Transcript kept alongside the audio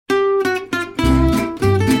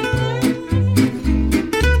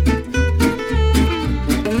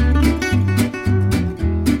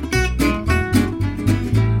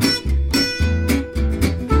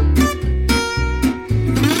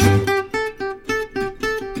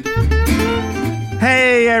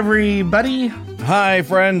everybody. Hi,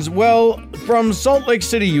 friends. Well, from Salt Lake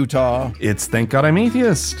City, Utah, It's Thank God I'm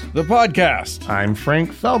Atheist. the podcast. I'm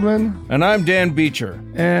Frank Feldman. And I'm Dan Beecher.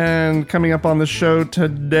 And coming up on the show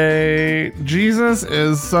today, Jesus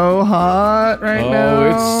is so hot right now.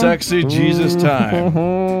 Oh, it's sexy Jesus time.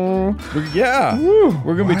 We're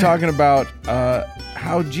going to be talking about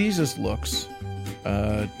how Jesus looks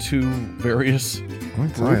to various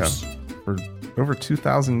groups. For over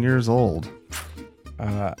 2,000 years old.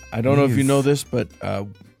 I don't know if you know this, but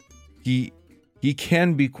he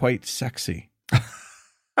can be quite sexy.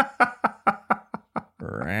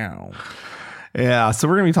 Wow. Yeah, so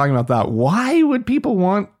we're going to be talking about that. Why would people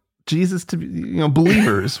want Jesus to be,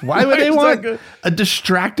 believers? Why would they want a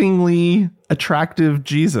distractingly attractive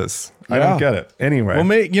Jesus? I don't get it. Anyway.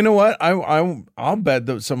 Well, you know what? I'll bet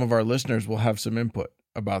that some of our listeners will have some input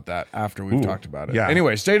about that after we've talked about it. Yeah.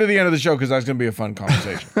 Anyway, stay to the end of the show because that's going to be a fun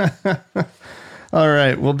conversation. All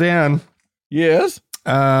right. Well, Dan. Yes?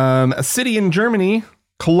 A city in Germany,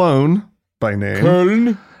 Cologne by name,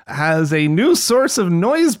 Köln? has a new source of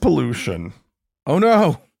noise pollution. Oh,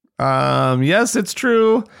 no. Yes, it's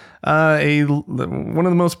true. One of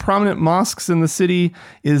the most prominent mosques in the city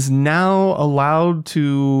is now allowed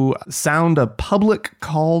to sound a public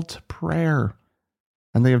call to prayer,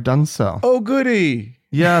 and they have done so. Oh, goody.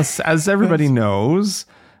 Yes, as everybody knows,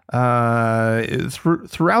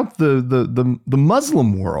 throughout the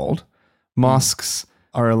Muslim world, mosques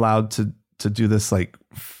are allowed to do this like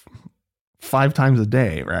 5 times a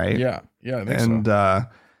day, right? Yeah, I think so.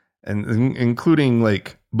 And including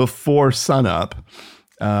like before sunup.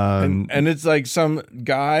 And it's like some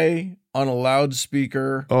guy on a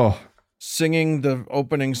loudspeaker singing the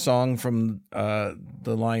opening song from The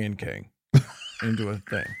Lion King into a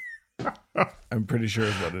thing. I'm pretty sure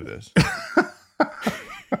is what it is.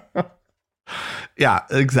 Yeah,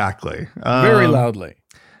 exactly. Very loudly.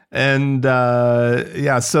 And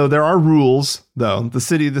so there are rules, though. The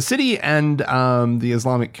city and the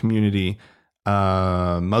Islamic community,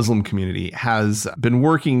 Muslim community, has been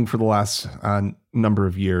working for the last number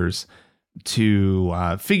of years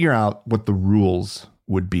to figure out what the rules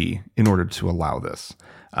would be in order to allow this.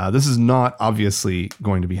 This is not obviously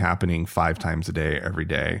going to be happening 5 times a day, every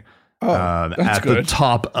day. At good. The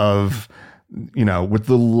top of, with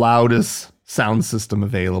the loudest sound system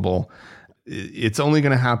available. It's only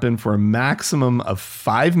going to happen for a maximum of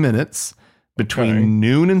 5 minutes between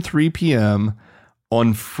noon and 3 p.m.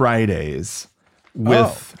 on Fridays,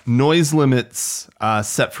 with noise limits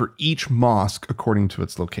set for each mosque according to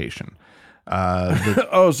its location.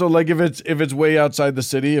 So like if it's way outside the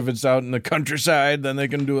city, if it's out in the countryside, then they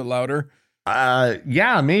can do it louder?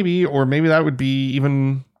 Yeah, maybe. Or maybe that would be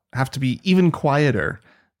have to be even quieter.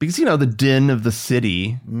 Because, the din of the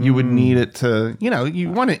city, you would need it to, you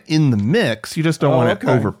want it in the mix. You just don't want it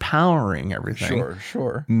overpowering everything.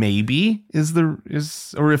 Sure. Maybe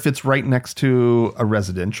or if it's right next to a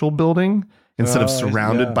residential building instead of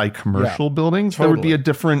surrounded by commercial buildings, there would be a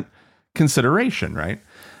different consideration, right?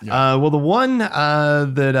 Yeah. Well, the one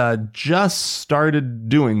that just started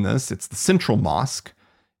doing this, it's the Central Mosque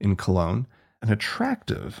in Cologne, an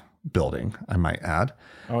attractive building, I might add.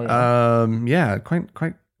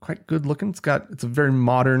 Quite good looking. It's a very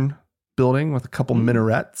modern building with a couple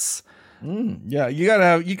minarets. Yeah, you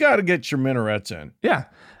gotta get your minarets in. Yeah,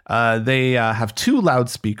 they have 2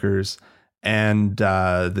 loudspeakers, and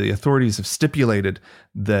the authorities have stipulated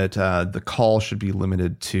that the call should be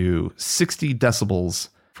limited to 60 decibels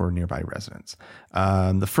for nearby residents.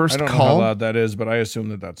 The first call, I don't know how loud that is, but I assume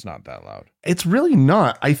that that's not that loud. It's really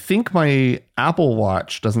not. I think my Apple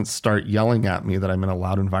Watch doesn't start yelling at me that I'm in a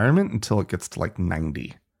loud environment until it gets to like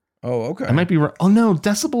 90. Oh, okay. I might be wrong. Oh no,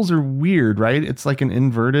 decibels are weird, right? It's like an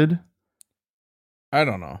inverted. I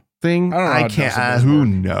don't know. Thing. I don't know. I can't. Who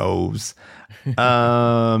knows?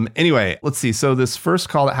 Anyway, let's see. So this first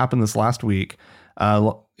call that happened this last week,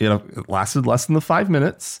 it lasted less than the 5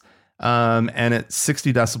 minutes. And at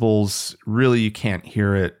 60 decibels, really you can't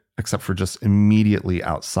hear it except for just immediately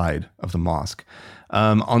outside of the mosque.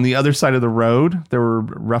 On the other side of the road, there were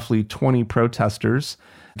roughly 20 protesters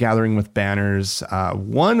gathering with banners.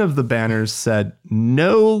 One of the banners said,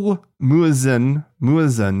 "No muezzin."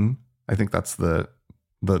 Muezzin, I think that's the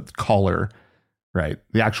caller, right?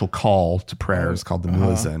 The actual call to prayer is called the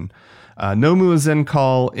muezzin. No muezzin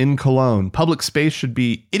call in Cologne. Public space should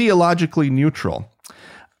be ideologically neutral.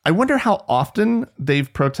 I wonder how often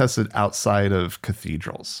they've protested outside of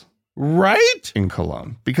cathedrals. Right? In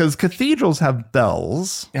Cologne. Because cathedrals have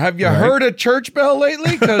bells. Have you heard a church bell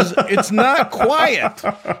lately? Because it's not quiet.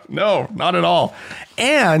 No, not at all.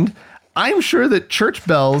 And I'm sure that church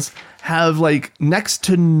bells have like next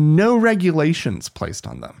to no regulations placed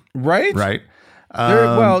on them. Right? Right.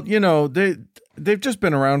 Well, they've just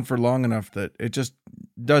been around for long enough that it just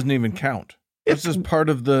doesn't even count. It's just part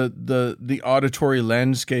of the auditory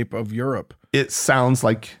landscape of Europe. It sounds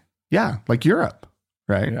like Europe,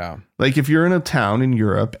 right? Yeah. Like if you're in a town in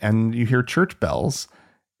Europe and you hear church bells,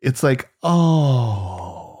 it's like,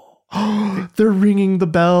 they're ringing the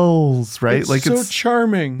bells, right? It's so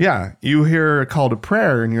charming. Yeah. You hear a call to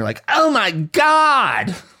prayer and you're like, oh my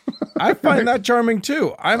God. I find that charming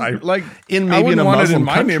too. I wouldn't want it in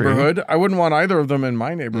my neighborhood. I wouldn't want either of them in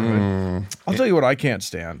my neighborhood. I'll tell you what I can't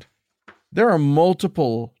stand. There are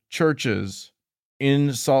multiple churches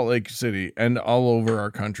in Salt Lake City and all over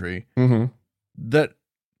our country that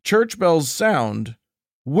church bells sound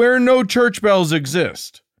where no church bells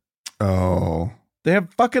exist. Oh. They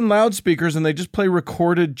have fucking loudspeakers and they just play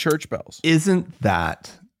recorded church bells. Isn't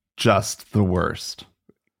that just the worst?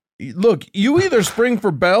 Look, you either spring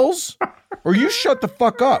for bells or you shut the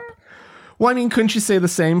fuck up. Well, I mean, couldn't you say the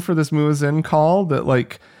same for this muezzin call that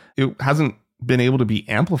like it hasn't been able to be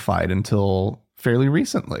amplified until fairly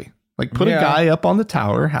recently? Like put a guy up on the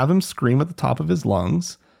tower, have him scream at the top of his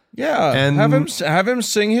lungs. Yeah. And have him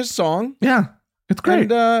sing his song. Yeah. It's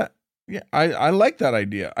great. And I like that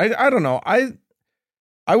idea. I don't know.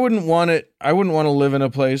 I wouldn't want it. I wouldn't want to live in a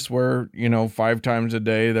place where, 5 times a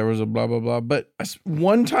day there was a blah, blah, blah. But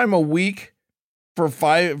one time a week for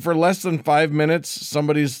less than 5 minutes,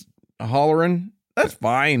 somebody's hollering. That's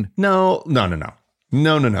fine. No,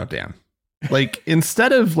 Dan. Like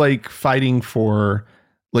instead of like fighting for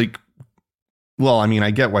like, well, I mean,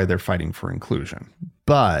 I get why they're fighting for inclusion,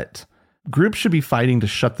 but groups should be fighting to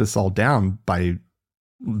shut this all down by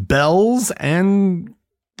bells and,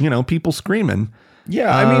 people screaming.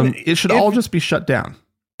 Yeah, I mean, it should all just be shut down.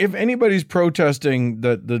 If anybody's protesting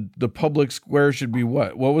that the public square should be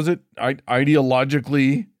what was it?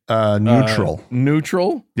 Ideologically neutral.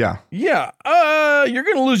 Neutral? Yeah. Yeah. You're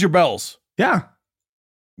going to lose your bells. Yeah.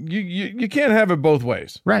 You can't have it both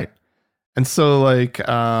ways. Right. And so like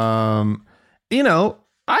I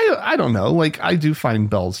don't know, like I do find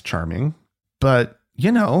bells charming, but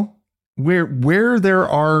where there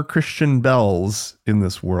are Christian bells in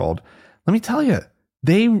this world, let me tell you,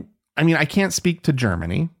 I can't speak to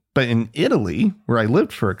Germany, but in Italy, where I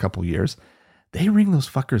lived for a couple years, they ring those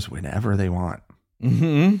fuckers whenever they want.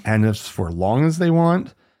 Mm-hmm. And as for long as they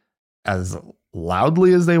want, as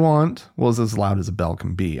loudly as they want, well, as loud as a bell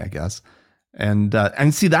can be, I guess. And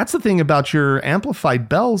see, that's the thing about your amplified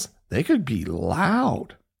bells. They could be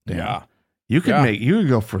loud. Dan. Yeah. You could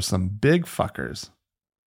go for some big fuckers.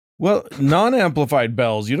 Well, non-amplified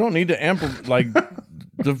bells, you don't need to amplify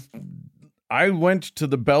I went to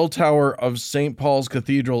the bell tower of St. Paul's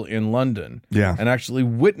Cathedral in London. Yeah. And actually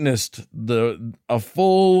witnessed a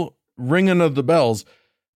full ringing of the bells.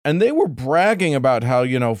 And they were bragging about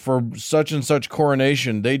how, for such and such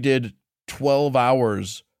coronation, they did 12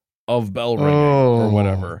 hours of bell ringing or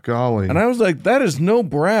whatever. Golly. And I was like, that is no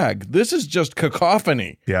brag. This is just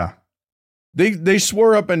cacophony. Yeah. They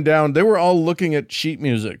swore up and down. They were all looking at sheet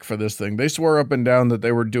music for this thing. They swore up and down that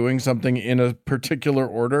they were doing something in a particular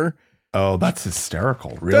order. Oh, that's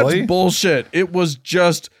hysterical. Really? That's bullshit. It was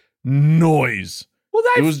just noise. Well,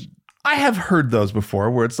 I have heard those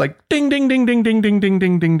before where it's like ding, ding, ding, ding, ding, ding, ding,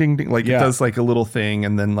 ding, ding, ding, ding. Like it does like a little thing.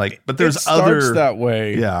 And then like, but there's it starts that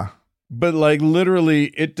way. Yeah. But like literally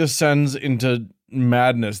it descends into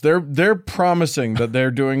madness. They're promising that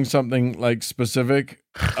they're doing something like specific.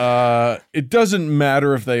 It doesn't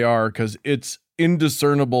matter if they are, because it's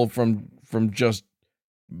indiscernible from just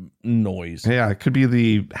noise. Yeah, it could be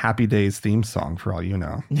the Happy Days theme song for all you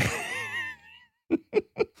know.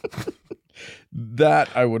 That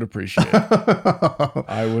I would appreciate.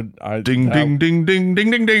 Ding, ding, ding, ding,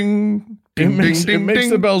 ding, ding, ding. It makes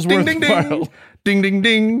the bells worthwhile. Ding, ding,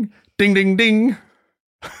 ding, ding, ding, ding.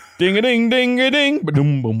 Ding a ding, ding a ding.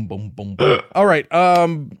 Boom, boom, boom, boom. All right.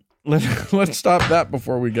 Let's stop that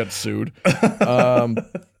before we get sued.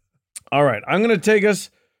 All right. I'm going to take us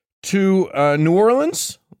to New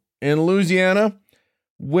Orleans in Louisiana,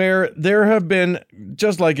 where there have been,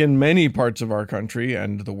 just like in many parts of our country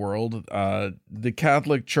and the world, the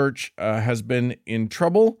Catholic Church has been in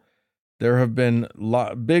trouble. There have been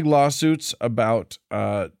big lawsuits about,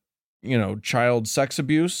 child sex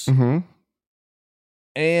abuse. Mm-hmm.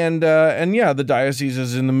 And yeah, the diocese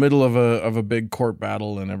is in the middle of a big court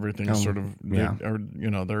battle, and everything's they're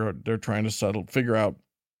trying to figure out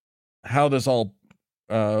how this all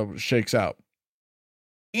shakes out.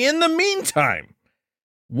 In the meantime,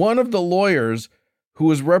 one of the lawyers who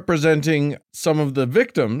was representing some of the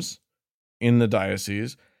victims in the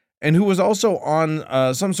diocese and who was also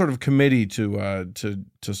on some sort of committee to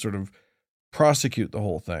sort of prosecute the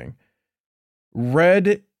whole thing,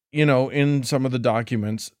 read, in some of the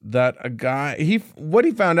documents that a guy, what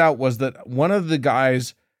he found out was that one of the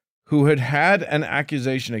guys who had an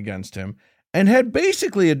accusation against him and had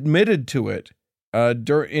basically admitted to it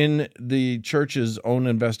in the church's own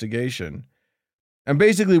investigation. And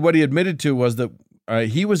basically what he admitted to was that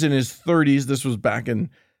he was in his 30s. This was back in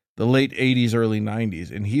the late 80s, early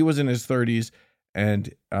 90s. And he was in his 30s,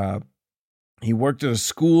 and he worked at a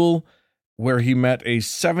school where he met a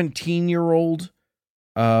 17-year-old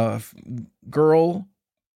girl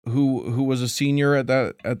who was a senior at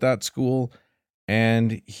that school.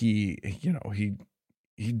 And he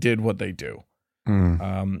did what they do.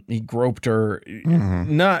 He groped her,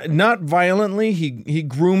 not violently. He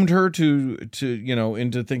groomed her to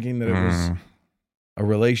into thinking that it was a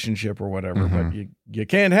relationship or whatever. But you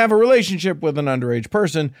can't have a relationship with an underage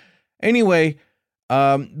person. Anyway,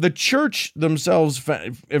 the church themselves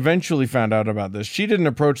eventually found out about this. She didn't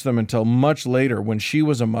approach them until much later, when she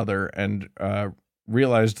was a mother and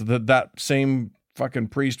realized that same fucking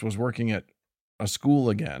priest was working at a school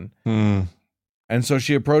again. And so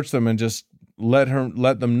she approached them and just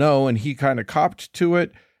let them know, and he kind of copped to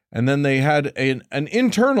it. And then they had an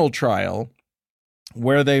internal trial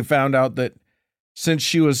where they found out that since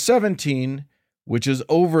she was 17, which is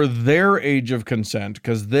over their age of consent,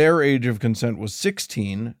 because their age of consent was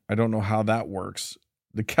 16. I don't know how that works.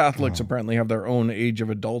 The Catholics apparently have their own age of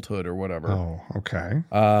adulthood or whatever. Oh, okay.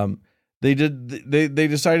 They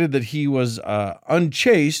decided that he was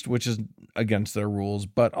unchaste, which is against their rules,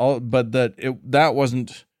 but that it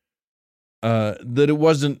wasn't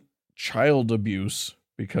child abuse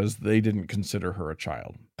because they didn't consider her a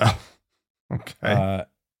child. Oh, okay.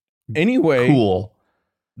 Anyway, cool.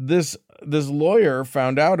 This lawyer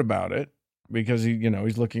found out about it because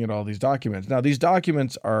he's looking at all these documents. Now these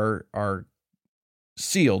documents are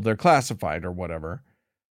sealed, they're classified or whatever.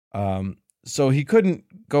 So he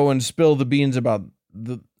couldn't go and spill the beans about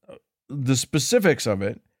the specifics of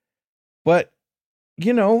it. But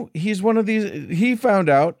he's one of these. He found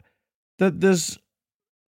out that this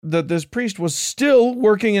priest was still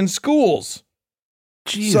working in schools.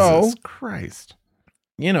 Jesus Christ.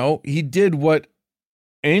 He did what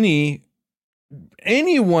anyone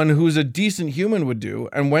who's a decent human would do,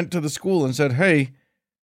 and went to the school and said, "Hey,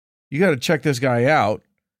 you got to check this guy out."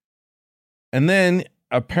 And then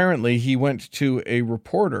apparently he went to a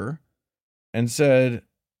reporter and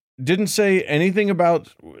didn't say anything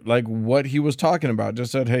about like what he was talking about,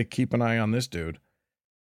 just said, "Hey, keep an eye on this dude."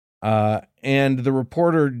 And the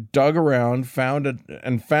reporter dug around,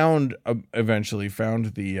 eventually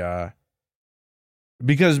found the,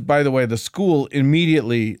 because by the way, the school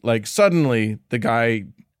immediately, like suddenly the guy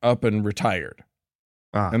up and retired.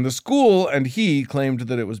 And the school and he claimed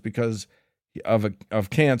that it was because of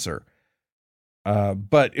cancer.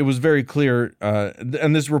 But it was very clear,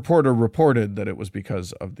 and this reporter reported that it was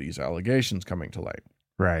because of these allegations coming to light.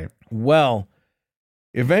 Right. Well,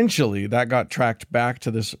 eventually that got tracked back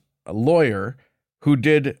to this lawyer who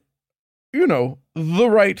did, the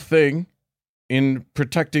right thing in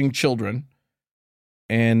protecting children.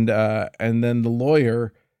 And then the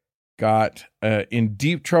lawyer got in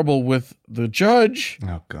deep trouble with the judge.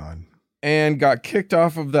 Oh, God. And got kicked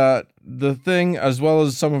off of the thing, as well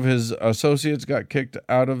as some of his associates got kicked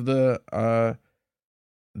out of the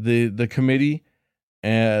committee,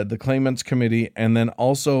 the claimants committee, and then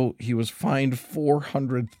also he was fined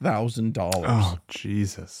 $400,000. Oh,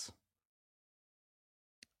 Jesus.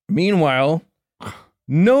 Meanwhile,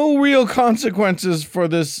 no real consequences for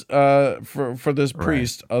this for this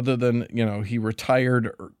priest, right, other than he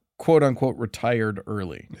retired, quote unquote, retired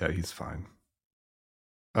early. Yeah, he's fine.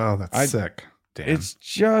 Oh, that's sick. Damn. It's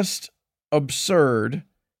just absurd.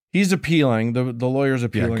 He's appealing. The lawyer's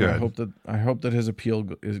appealing. Yeah, I hope that his appeal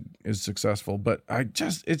is successful. But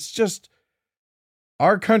it's just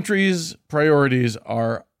our country's priorities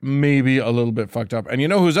are maybe a little bit fucked up. And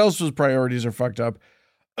whose else's priorities are fucked up?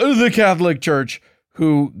 The Catholic Church,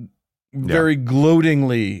 who very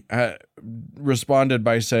gloatingly responded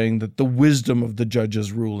by saying that the wisdom of the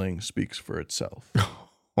judge's ruling speaks for itself.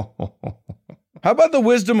 How about the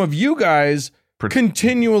wisdom of you guys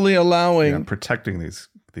continually allowing... protecting these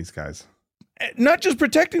guys. Not just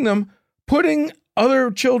protecting them, putting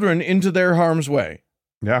other children into their harm's way.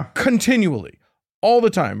 Yeah. Continually. All the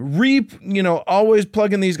time. Always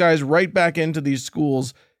plugging these guys right back into these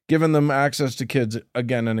schools, giving them access to kids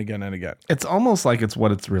again and again and again. It's almost like it's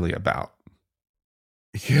what it's really about.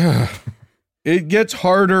 Yeah. It gets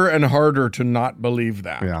harder and harder to not believe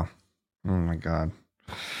that. Yeah. Oh, my God.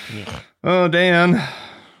 Yeah. Oh, Dan,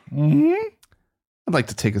 I'd like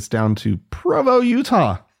to take us down to Provo,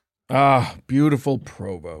 Utah. Ah, beautiful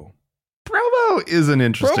Provo. Provo is an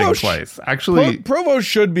interesting place. Actually, Provo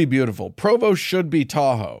should be beautiful. Provo should be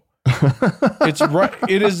Tahoe.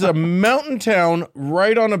 It is a mountain town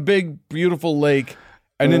right on a big, beautiful lake.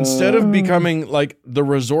 And instead of becoming like the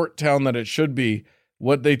resort town that it should be,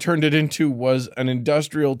 what they turned it into was an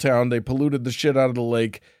industrial town. They polluted the shit out of the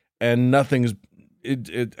lake, and nothing's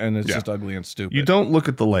it's just ugly and stupid. You don't look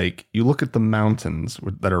at the lake; you look at the mountains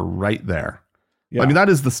that are right there. Yeah. I mean, that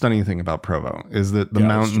is the stunning thing about Provo is that the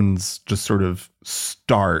mountains just sort of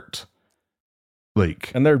start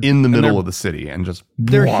like and they're in the middle of the city and just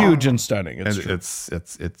they're huge and stunning. It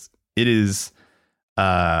is.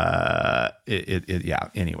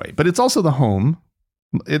 Anyway, but it's also the home.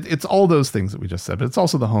 It's all those things that we just said, but it's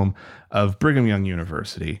also the home of Brigham Young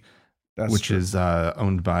University, which is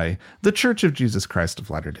owned by the Church of Jesus Christ of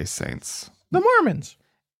Latter-day Saints, the Mormons.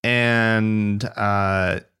 And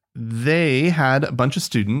they had a bunch of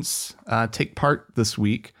students take part this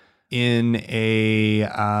week in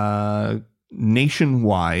a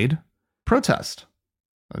nationwide protest,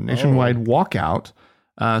 a nationwide walkout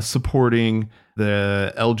supporting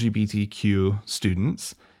the LGBTQ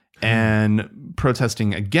students and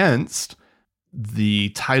protesting against the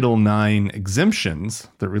Title IX exemptions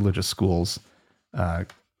that religious schools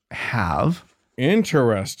have.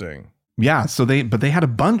 Interesting. Yeah. So they had a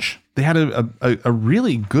bunch. They had a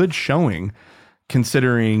really good showing,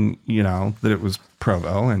 considering that it was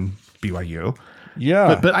Provo and BYU.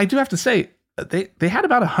 Yeah. But I do have to say they had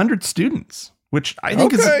about 100 students, which I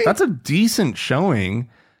think that's a decent showing.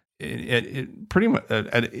 It pretty much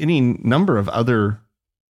at any number of other,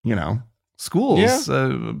 schools,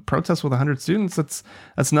 protests with 100 students.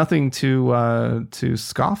 That's nothing to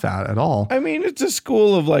scoff at all. I mean, it's a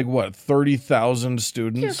school of like what 30,000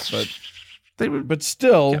 students, but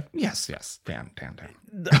still, yes, damn.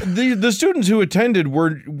 The students who attended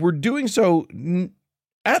were doing so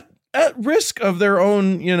at risk of their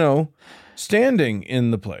own, standing in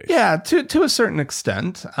the place. Yeah, to a certain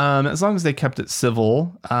extent, as long as they kept it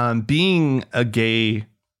civil. Being a gay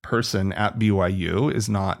person at BYU is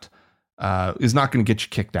not going to get you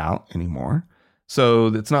kicked out anymore. So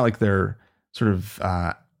it's not like they're sort of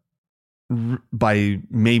by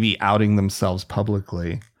maybe outing themselves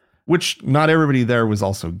publicly, which not everybody there was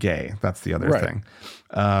also gay. That's the other thing.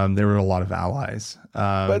 There were a lot of allies.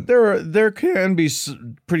 But there can be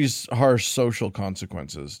pretty harsh social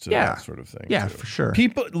consequences to that sort of thing. Yeah, too. for sure.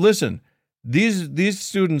 People, listen, these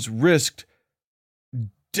students risked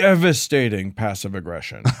devastating passive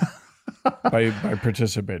aggression by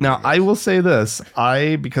participating. Now, I will say this.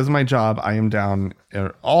 Because of my job, I am down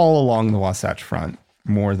all along the Wasatch Front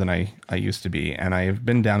more than I used to be. And I have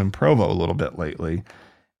been down in Provo a little bit lately.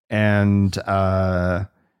 And that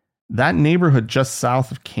neighborhood just south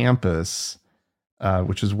of campus,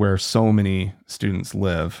 which is where so many students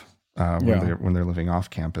live when they're living off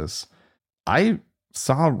campus, I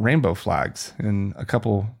saw rainbow flags in a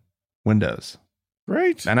couple windows.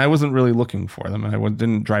 Right. And I wasn't really looking for them, and I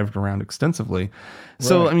didn't drive around extensively.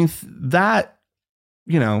 So, I mean, that,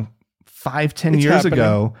 5-10 years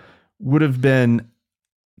ago would have been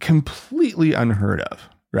completely unheard of,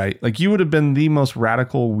 right? Like, you would have been the most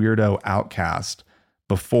radical weirdo outcast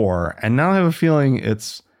before. And now I have a feeling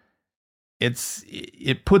it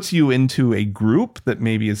puts you into a group that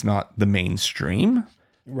maybe is not the mainstream,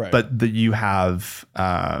 right? But that you have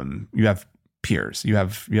peers, you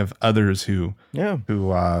have others who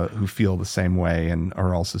feel the same way and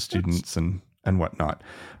are also students and whatnot.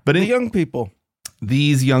 But young people,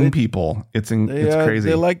 these young people, it's crazy.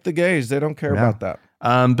 They like the gays. They don't care about that.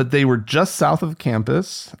 But they were just south of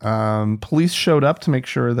campus. Police showed up to make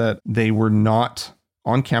sure that they were not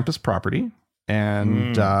on campus property,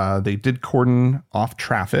 and they did cordon off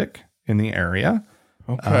traffic in the area.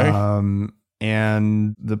 Okay.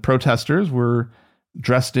 And the protesters were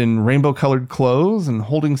dressed in rainbow colored clothes and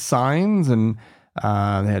holding signs, and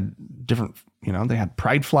they had different, they had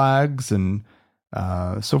pride flags and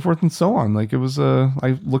so forth and so on. Like, it was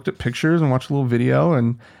I looked at pictures and watched a little video,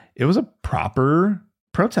 and it was a proper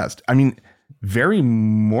protest. I mean, very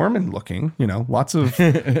Mormon looking, lots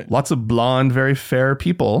of blonde, very fair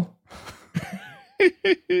people.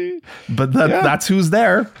 But that's who's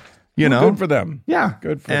there, Good for them. Yeah.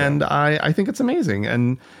 Good for them. And I think it's amazing.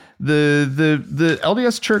 And the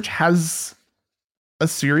LDS Church has a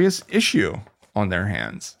serious issue on their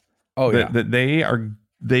hands. Oh, yeah. That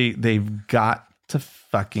they've got to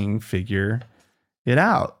fucking figure it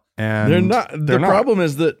out. And they're not. The problem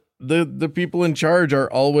is that the people in charge are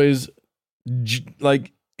always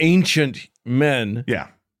like ancient men. Yeah.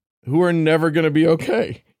 Who are never going to be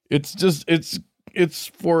okay It's just this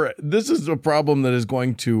is a problem that is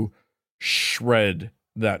going to shred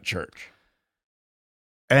that church.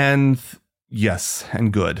 And yes,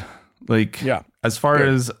 and good. Like, yeah, as far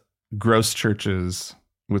as gross churches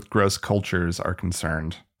with gross cultures are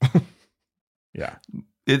concerned, yeah,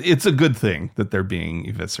 it's a good thing that they're being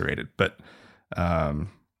eviscerated. But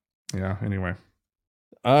yeah, anyway.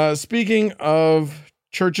 Speaking of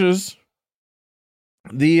churches,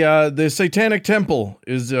 the Satanic Temple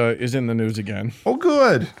is in the news again. Oh,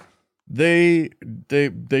 good. They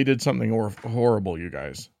did something horrible, you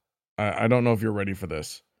guys. I don't know if you're ready for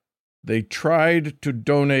this. They tried to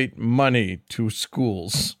donate money to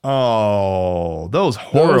schools. Oh, those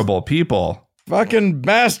horrible people. Fucking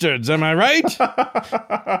bastards, am I right?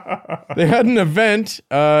 They had an event.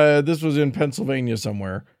 This was in Pennsylvania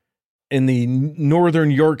somewhere. In the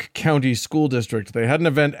Northern York County School District. They had an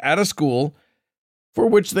event at a school for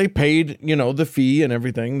which they paid, the fee and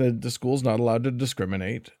everything. The school's not allowed to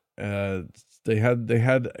discriminate. They had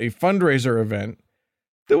a fundraiser event.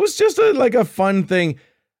 It was just a fun thing.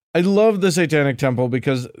 I love the Satanic Temple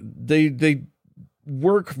because they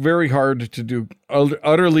work very hard to do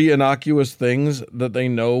utterly innocuous things that they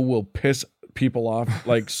know will piss people off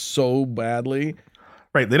like so badly.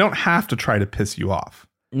 Right. They don't have to try to piss you off.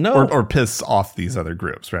 No. Or piss off these other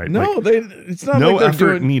groups, right? No, it's not no like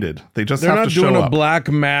effort needed. They just have to show up. They're not doing a black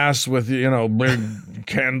mass with, big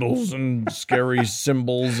candles and scary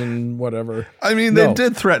symbols and whatever. I mean, they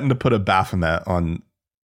did threaten to put a Baphomet on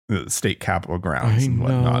the state capitol grounds and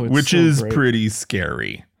whatnot, which is pretty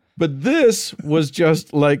scary. But this was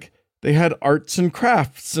just like they had arts and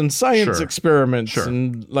crafts and science experiments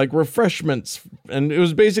and like refreshments. And it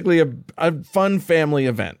was basically a fun family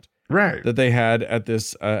event. Right. That they had at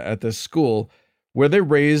this school where they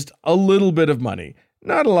raised a little bit of money.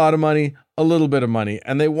 Not a lot of money, a little bit of money.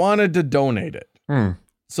 And they wanted to donate it.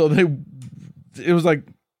 So it was like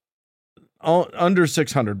under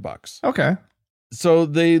 $600. Okay. So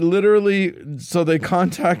they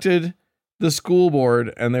contacted the school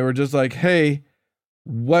board and they were just like, hey,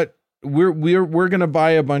 we're going to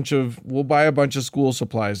buy a bunch of school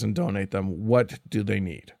supplies and donate them. What do they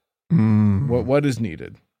need? What is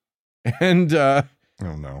needed? And oh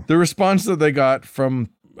no, the response that they got from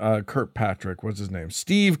Kirkpatrick, what's his name?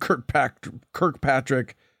 Steve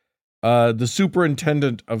Kirkpatrick, the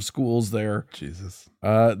superintendent of schools there. Jesus.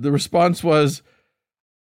 The response was,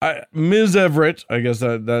 Ms. Everett, I guess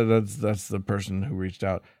that's the person who reached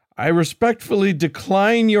out. I respectfully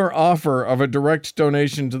decline your offer of a direct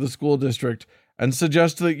donation to the school district and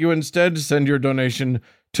suggest that you instead send your donation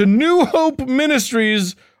to New Hope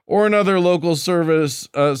Ministries or another local service,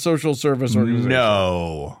 social service organization.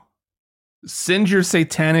 No. Send your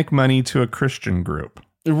satanic money to a Christian group.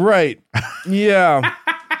 Right. Yeah.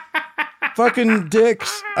 Fucking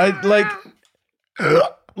dicks.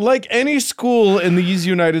 Like any school in these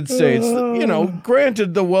United States,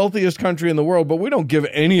 granted the wealthiest country in the world, but we don't give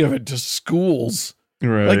any of it to schools.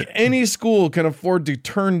 Right. Like any school can afford to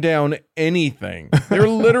turn down anything. They're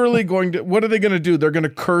literally what are they going to do? They're going to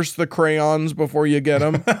curse the crayons before you get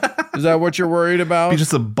them. Is that what you're worried about? Be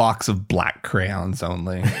just a box of black crayons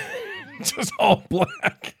only. Just all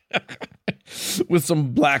black. With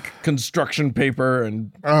some black construction paper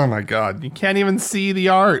and... Oh my God. You can't even see the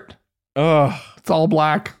art. Ugh. It's all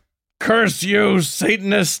black. Curse you,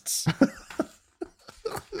 Satanists.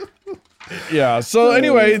 Yeah. So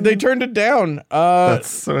anyway, they turned it down. That's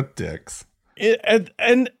so dicks.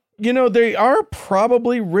 And they are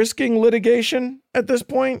probably risking litigation at this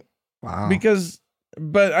point. Wow.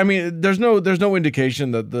 But I mean, there's no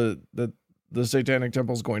indication that the Satanic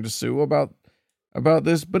Temple is going to sue about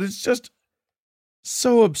this. But it's just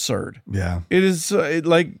so absurd. Yeah. It is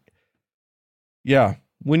yeah.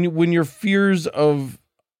 When your fears of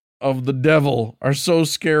the devil are so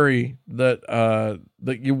scary that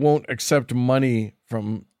you won't accept money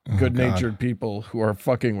from good-natured people who are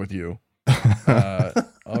fucking with you.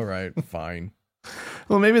 All right, fine.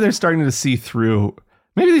 Well, maybe they're starting to see through.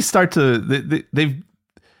 Maybe they're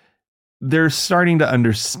starting to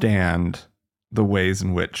understand the ways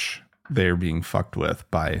in which they're being fucked with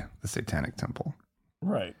by the Satanic Temple.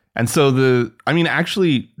 Right. And so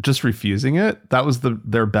actually just refusing it, that was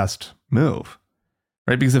their best move,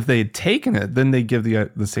 right? Because if they had taken it, then they give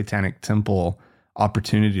the Satanic Temple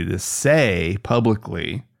opportunity to say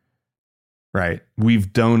publicly, right,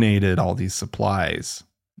 we've donated all these supplies.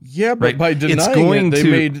 Yeah, but right? by denying they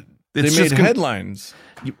made headlines.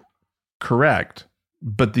 Correct.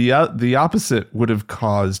 But the opposite would have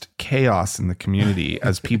caused chaos in the community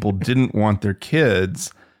as people didn't want their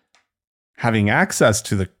kids having access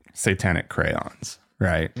to the satanic crayons,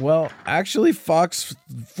 right? Well, actually, Fox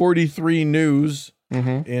 43 News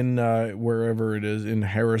in wherever it is, in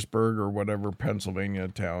Harrisburg or whatever Pennsylvania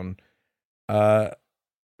town,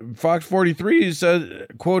 Fox 43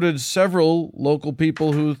 quoted several local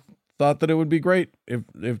people who thought that it would be great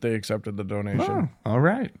if they accepted the donation. Oh, all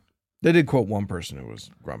right. They did quote one person who was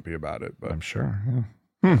grumpy about it, but I'm sure.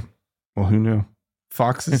 Yeah. Well, who knew?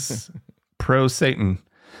 Fox is pro Satan.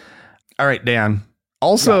 All right, Dan.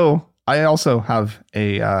 Also, I also have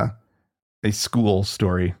a school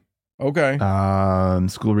story. Okay.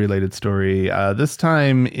 School related story. This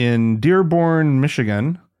time in Dearborn,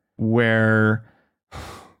 Michigan, where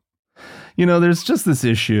there's just this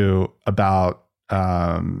issue about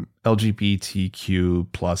LGBTQ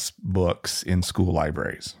plus books in school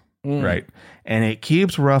libraries, right? And it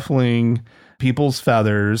keeps ruffling people's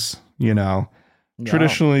feathers,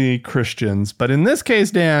 traditionally Christians. But in this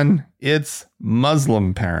case, Dan, it's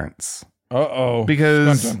Muslim parents. Uh-oh.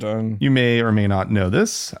 Because dun, dun, dun. You may or may not know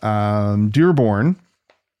this. Dearborn,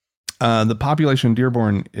 the population in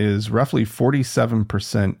Dearborn is roughly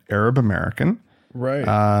 47% Arab American.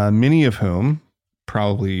 Right. Many of whom,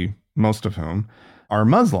 probably most of whom, are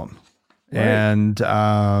Muslim. Right.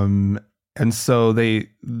 And so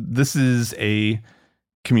this is a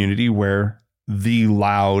community where the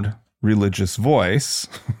loud religious voice,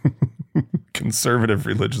 conservative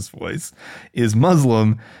religious voice, is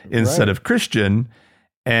Muslim instead of Christian.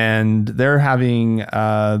 And they're having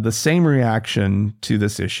the same reaction to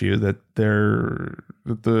this issue that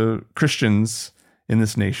the Christians in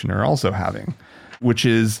this nation are also having, which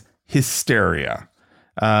is hysteria.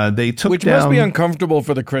 They took which down, must be uncomfortable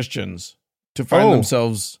for the Christians to find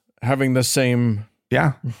themselves having the same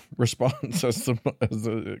response as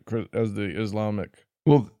the Islamic.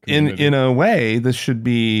 Well, in a way, this should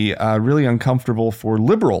be really uncomfortable for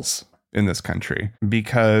liberals in this country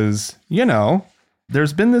because,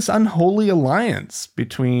 there's been this unholy alliance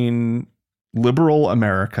between liberal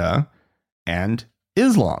America and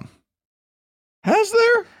Islam. Has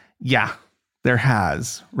there? Yeah, there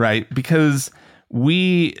has, right? Because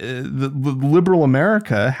the liberal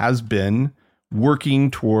America has been coming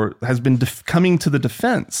to the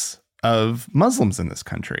defense of Muslims in this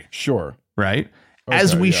country. Sure. Right? Okay,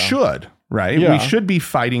 as we should, right? Yeah. We should be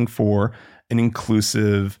fighting for an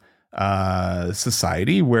inclusive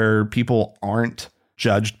society where people aren't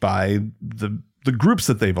judged by the groups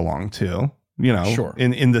that they belong to, sure.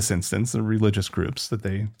 in this instance, the religious groups that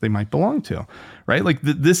they might belong to, right? Like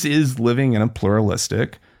this is living in a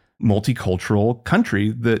pluralistic, multicultural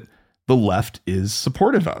country that the left is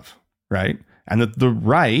supportive of, right? And that the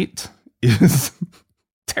right is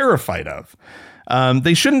terrified of.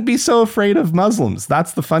 They shouldn't be so afraid of Muslims.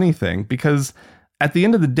 That's the funny thing, because at the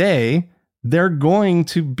end of the day, they're going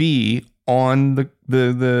to be on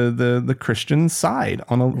the Christian side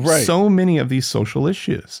on so many of these social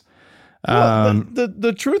issues. Well,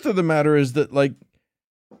 the truth of the matter is that, like,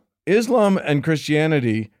 Islam and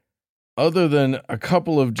Christianity, other than a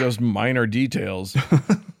couple of just minor details,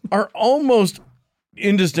 are almost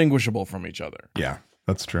indistinguishable from each other. Yeah,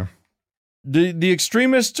 that's true. The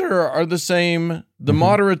extremists are the same. The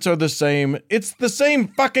moderates are the same. It's the same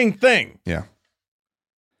fucking thing. Yeah.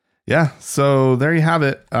 Yeah. So there you have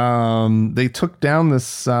it. They took down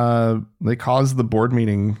this, they caused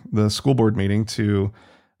the school board meeting to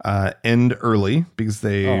end early because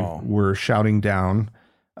they were shouting down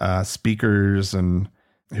speakers and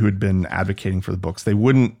who had been advocating for the books. They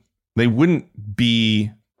wouldn't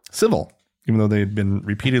be civil, even though they had been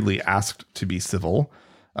repeatedly asked to be civil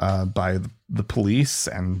by the police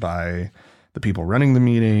and by the people running the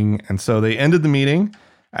meeting. And so they ended the meeting,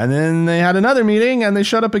 and then they had another meeting and they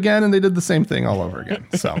shut up again and they did the same thing all over again.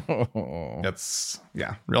 So it's,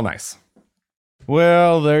 real nice.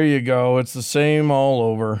 Well, there you go. It's the same all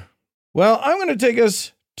over. Well, I'm going to take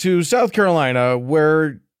us to South Carolina,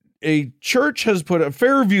 where a church has a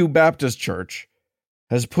Fairview Baptist Church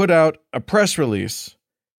has put out a press release.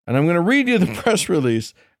 And I'm going to read you the press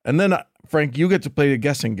release. And then, Frank, you get to play a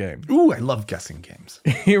guessing game. Ooh, I love guessing games.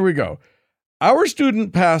 Here we go. Our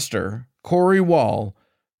student pastor, Corey Wall,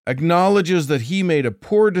 acknowledges that he made a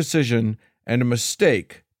poor decision and a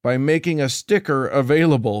mistake by making a sticker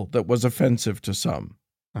available that was offensive to some.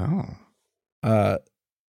 Oh.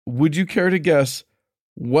 Would you care to guess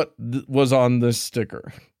what was on this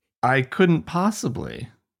sticker? I couldn't possibly.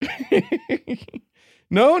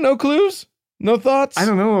 No clues? No thoughts? I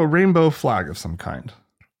don't know, a rainbow flag of some kind.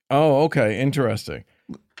 Oh, okay. Interesting.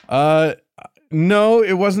 No,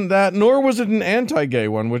 it wasn't that, nor was it an anti-gay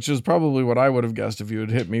one, which is probably what I would have guessed if you had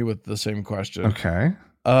hit me with the same question. Okay.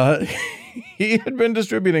 He had been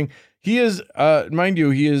distributing He is, mind you,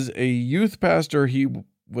 he is a youth pastor. He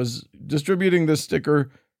was distributing this sticker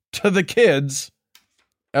to the kids,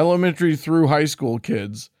 elementary through high school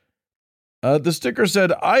kids. The sticker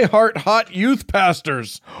said, "I heart hot youth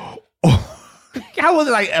pastors." How was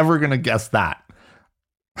I ever going to guess that?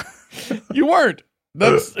 You weren't.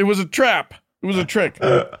 It was a trap. It was a trick.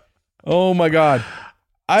 Oh my God.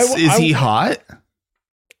 Is he hot?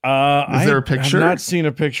 Is there a picture? I've not seen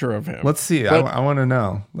a picture of him. Let's see. I want to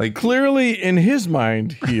know. Like, clearly in his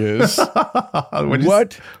mind, he is.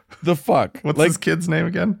 What the fuck? What's his kid's name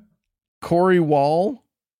again? Corey Wall.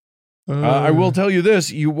 I will tell you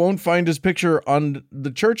this: you won't find his picture on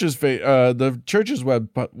the church's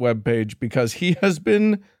web page because he has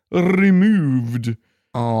been removed.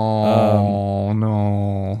 Oh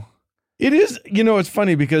no! It is. It's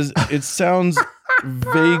funny because it sounds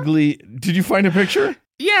vaguely. Did you find a picture?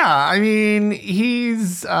 Yeah, I mean,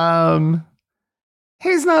 he's not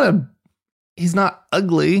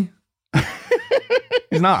ugly.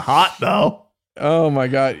 He's not hot though. Oh my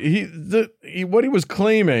God! What he was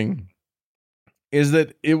claiming is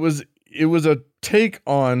that it was a take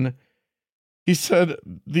on. He said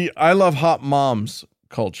the "I love hot moms"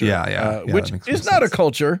 culture. Yeah, which is not a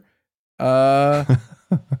culture.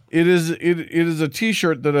 It is a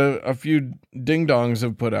T-shirt that a few ding-dongs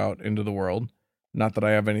have put out into the world. Not that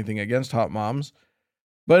I have anything against hot moms,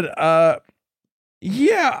 but I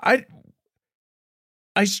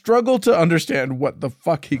struggle to understand what the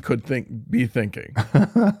fuck he could be thinking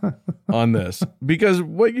on this, because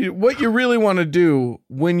what you really want to do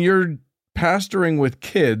when you're pastoring with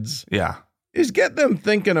kids, is get them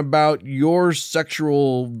thinking about your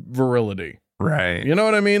sexual virility. Right. You know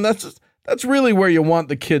what I mean? That's really where you want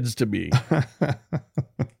the kids to be.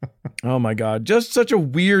 Oh my God. Just such a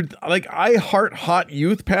weird, like, I heart hot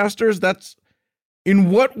youth pastors. In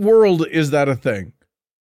what world is that a thing?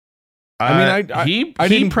 I mean,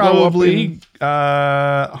 he probably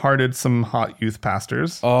hearted some hot youth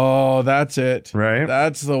pastors. Oh, that's it. Right.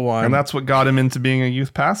 That's the one. And that's what got him into being a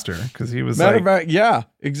youth pastor. Cause he was Matter of fact, yeah,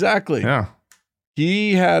 exactly. Yeah.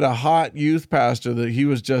 He had a hot youth pastor that he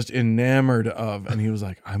was just enamored of. And he was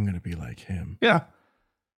like, I'm going to be like him. Yeah.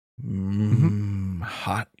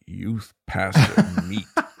 Hot youth pastor meat.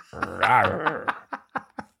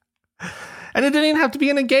 And it didn't even have to be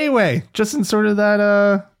in a gay way. Just in sort of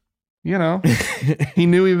that, he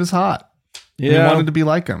knew he was hot. Yeah. He wanted to be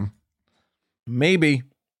like him. Maybe.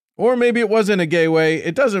 Or maybe it wasn't a gay way.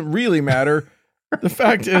 It doesn't really matter. The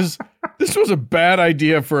fact is, this was a bad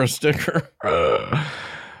idea for a sticker.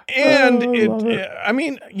 And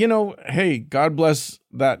hey, God bless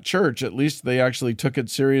that church. At least they actually took it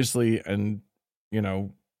seriously and,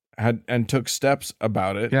 took steps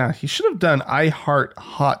about it. Yeah, he should have done I heart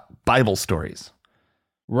hot Bible stories.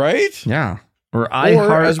 Right? Yeah. Or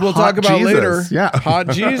heart, as we'll talk about later, hot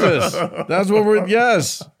Jesus. That's what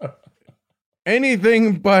yes.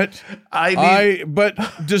 Anything but but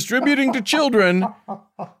distributing to children.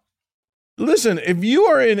 Listen, if you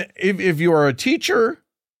are a teacher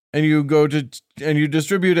and you go to and you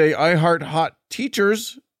distribute I heart hot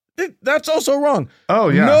teachers, that's also wrong. Oh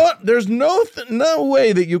yeah. No, there's no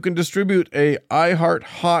way that you can distribute a I heart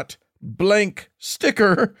hot blank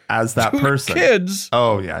sticker as that person. Kids.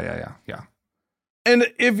 Oh yeah. And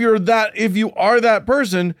if you are that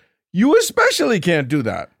person, you especially can't do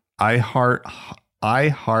that. I heart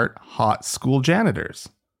hot school janitors.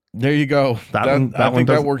 There you go. I think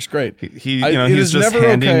that works great. He's just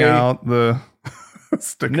handing out the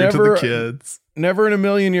sticker to the kids. Never in a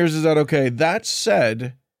million years is that okay. That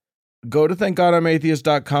said, go to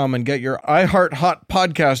thankgodimatheist.com and get your I Heart Hot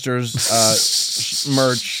Podcasters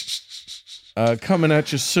merch coming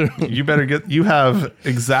at you soon. You have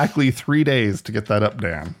exactly 3 days to get that up,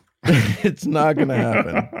 Dan. It's not going to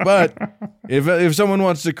happen. But if someone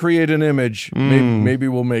wants to create an image, maybe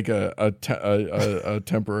we'll make a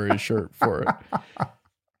temporary shirt for it.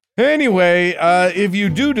 Anyway, if you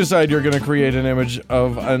do decide you're going to create an image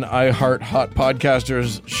of an I Heart Hot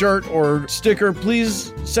Podcasters shirt or sticker,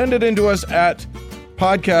 please send it in to us at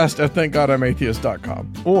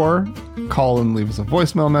podcast@thankgodimatheist.com. Or call and leave us a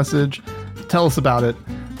voicemail message. Tell us about it.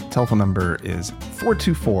 Telephone number is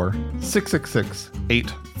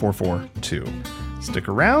 424-666-8442. Stick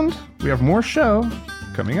around. We have more show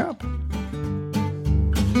coming up.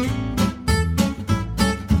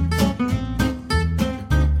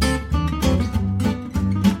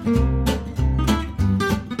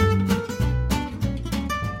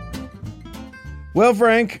 Well,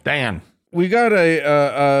 Frank, Dan, we got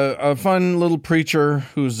a fun little preacher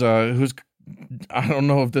who's I don't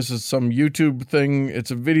know if this is some YouTube thing.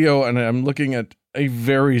 It's a video, and I'm looking at a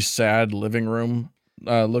very sad living room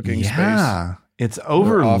looking space. Yeah, it's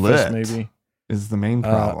overlit. Office, maybe is the main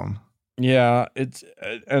problem. Yeah, it's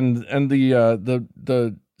and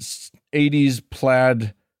the 80s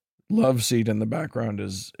plaid love seat in the background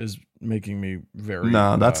is making me very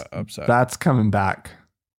upset. That's coming back.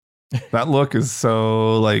 That look is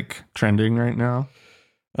so like trending right now.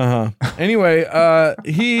 Anyway,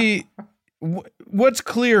 what's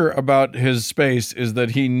clear about his space is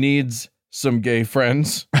that he needs some gay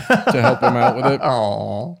friends to help him out with it.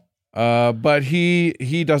 Aww. But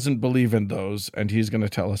he doesn't believe in those, and he's going to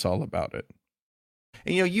tell us all about it.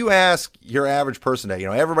 And, you ask your average person today,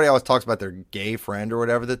 everybody always talks about their gay friend or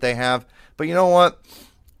whatever that they have. But you know what?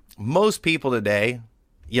 Most people today,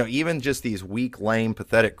 even just these weak, lame,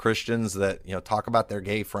 pathetic Christians that, talk about their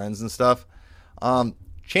gay friends and stuff,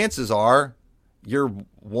 chances are your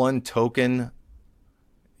one token,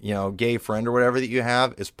 gay friend or whatever that you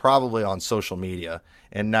have is probably on social media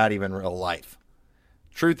and not even real life.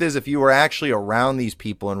 Truth is, if you were actually around these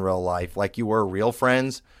people in real life, like you were real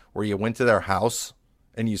friends, where you went to their house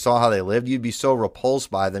and you saw how they lived, you'd be so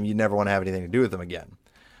repulsed by them, you'd never want to have anything to do with them again.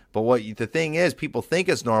 But the thing is, people think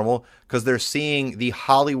it's normal because they're seeing the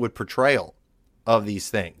Hollywood portrayal of these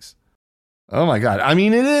things. Oh my God. I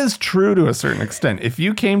mean, it is true to a certain extent. If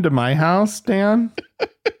you came to my house, Dan,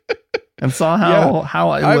 and saw how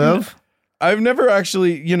I live. I've never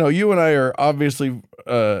actually, you and I are obviously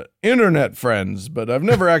internet friends, but I've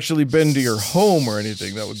never actually been to your home or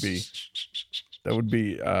anything. That would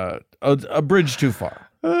be a bridge too far.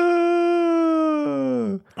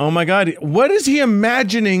 Oh my God. What is he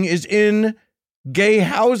imagining is in gay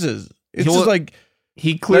houses? It's just like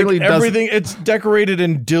he clearly does everything. It's decorated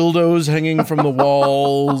in dildos hanging from the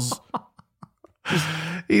walls.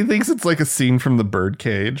 He thinks it's like a scene from The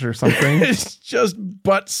Birdcage or something. It's just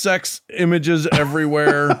butt sex images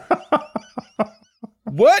everywhere.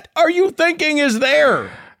 What are you thinking is there?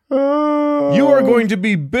 You are going to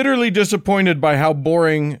be bitterly disappointed by how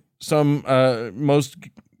boring some most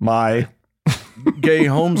my gay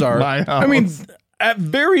homes are. My house. I mean, at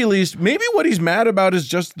very least, maybe what he's mad about is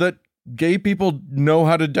just that gay people know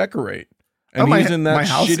how to decorate. And he's in that my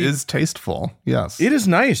house shitty... is tasteful. Yes. It is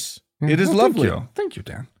nice. It is lovely. Thank you,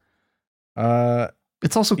 Dan.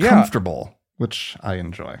 It's also comfortable, which I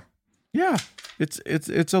enjoy. Yeah.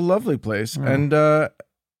 It's a lovely place. And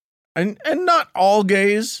not all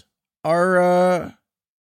gays are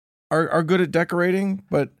good at decorating,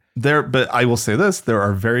 but I will say this, there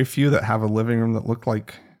are very few that have a living room that look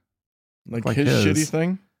like his shitty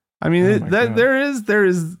thing. I mean, there is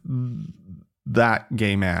that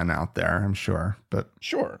gay man out there, I'm sure, but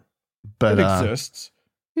it exists.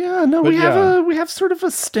 Yeah, no, we have sort of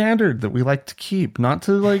a standard that we like to keep, not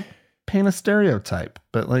to like paint a stereotype,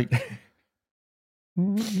 but like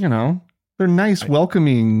they're nice,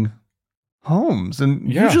 welcoming homes,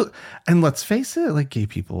 and usually, and let's face it, like gay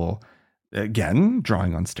people, again,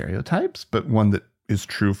 drawing on stereotypes, but one that is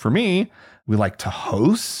true for me, we like to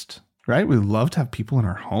host, right? We love to have people in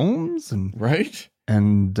our homes and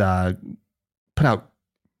put out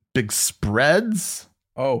big spreads.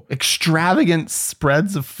 Oh, extravagant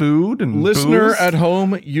spreads of food and listener booze. At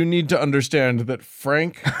home, you need to understand that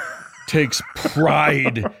Frank takes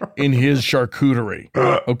pride in his charcuterie.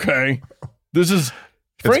 Okay,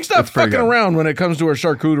 Frank's not fucking around when it comes to a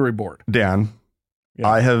charcuterie board. Dan,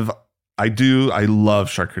 I love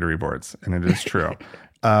charcuterie boards, and it is true.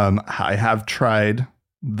 I have tried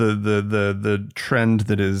the trend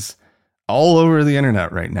that is all over the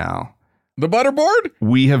internet right now. The butterboard?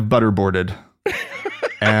 We have butterboarded.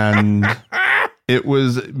 And it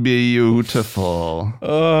was beautiful.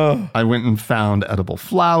 I went and found edible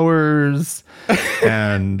flowers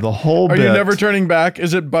and the whole bit. Are you never turning back?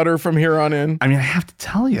 Is it butter from here on in? I mean, I have to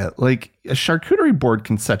tell you, like a charcuterie board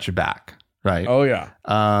can set you back, right? Oh yeah.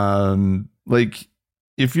 Like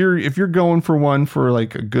if you're going for one for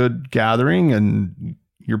like a good gathering and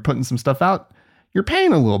you're putting some stuff out, you're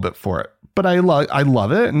paying a little bit for it. But I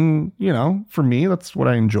love it, and for me, that's what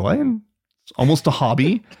I enjoy, and it's almost a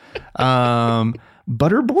hobby.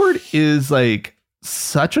 Butterboard is like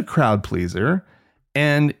such a crowd pleaser,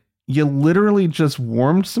 and you literally just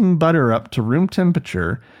warmed some butter up to room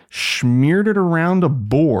temperature, smeared it around a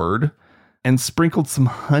board, and sprinkled some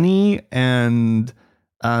honey and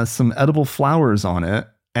some edible flowers on it,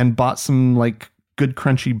 and bought some like good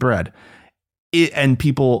crunchy bread. And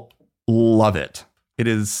people love it. Let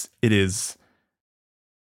me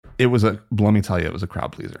tell you, it was a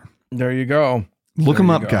crowd pleaser. There you go. Look them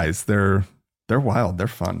up, guys. They're wild. They're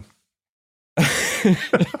fun.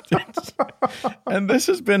 And this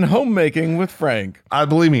has been Homemaking with Frank.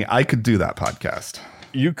 Believe me, I could do that podcast.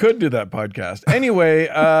 You could do that podcast. Anyway,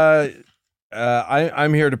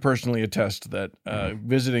 I'm here to personally attest that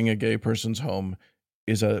visiting a gay person's home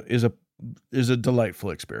is a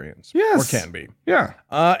delightful experience. Yes. Or can be. Yeah.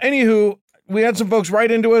 Anywho, we had some folks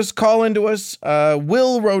write into us, call into us.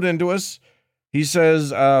 Will wrote into us. He says,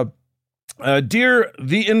 "Dear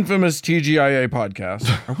the infamous TGIA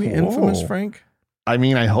podcast." Are we infamous, Frank? I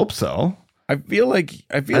mean, I hope so. I feel like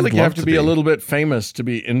you have to be a little bit famous to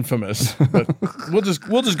be infamous, but we'll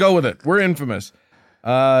just go with it. We're infamous.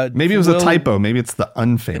 Maybe it was a typo. Maybe it's the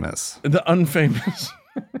unfamous. The unfamous.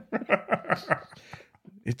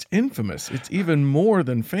 It's infamous. It's even more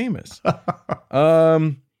than famous.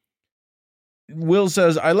 Will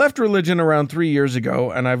says, I left religion around 3 years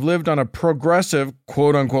ago, and I've lived on a progressive,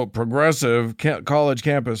 quote unquote, progressive college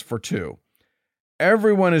campus for 2.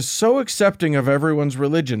 Everyone is so accepting of everyone's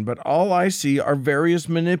religion, but all I see are various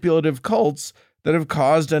manipulative cults that have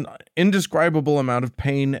caused an indescribable amount of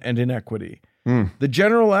pain and inequity. The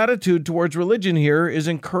general attitude towards religion here is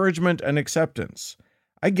encouragement and acceptance.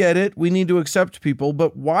 I get it, we need to accept people,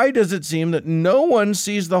 but why does it seem that no one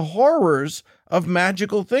sees the horrors of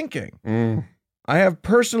magical thinking? I have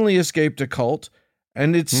personally escaped a cult,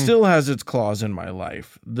 and it still has its claws in my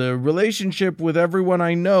life. The relationship with everyone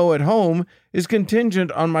I know at home is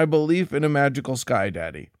contingent on my belief in a magical sky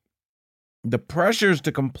daddy. The pressures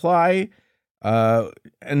to comply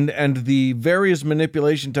and the various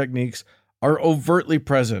manipulation techniques are overtly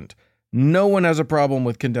present. No one has a problem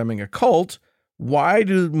with condemning a cult. Why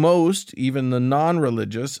do most, even the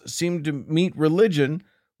non-religious, seem to meet religion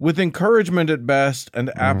with encouragement at best and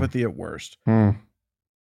apathy at worst? I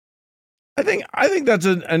think that's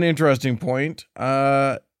an interesting point.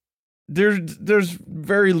 There's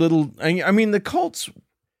very little. I mean, the cults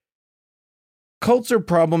are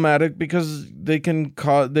problematic because they can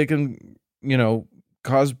cause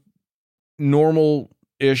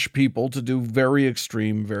normal-ish people to do very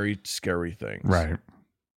extreme, very scary things. Right.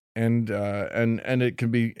 And it can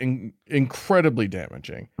be incredibly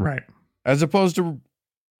damaging. Right. As opposed to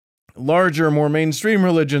larger, more mainstream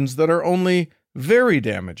religions that are only very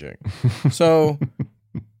damaging. So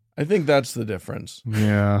I think that's the difference.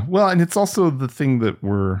 Yeah. Well, and it's also the thing that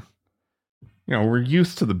we're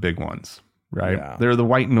used to the big ones, right? Yeah. They're the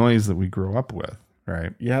white noise that we grew up with,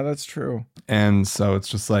 right? Yeah, that's true. And so it's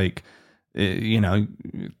just like,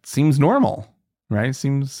 it seems normal, right? It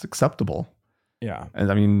seems acceptable. Yeah. And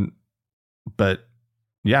I mean, but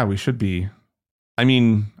yeah, we should be, I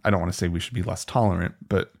mean, I don't want to say we should be less tolerant,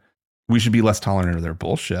 but we should be less tolerant of their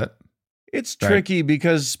bullshit. It's tricky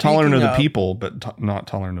because tolerant of the people, but not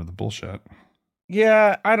tolerant of the bullshit.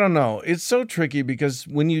 Yeah, I don't know. It's so tricky because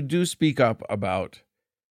when you do speak up about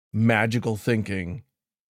magical thinking,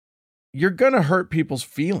 you're going to hurt people's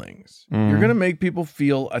feelings. You're going to make people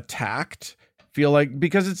feel attacked,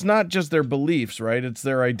 because it's not just their beliefs, right? It's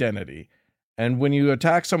their identity. And when you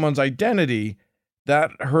attack someone's identity,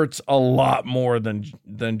 that hurts a lot more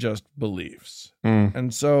than just beliefs.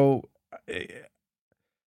 And so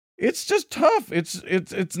it's just tough.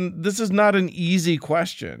 This is not an easy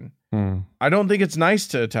question. I don't think it's nice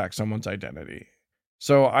to attack someone's identity.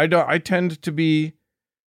 So I tend to be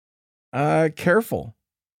careful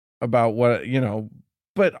about what,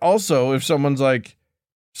 but also if someone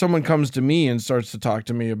comes to me and starts to talk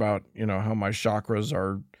to me about, how my chakras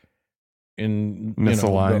are in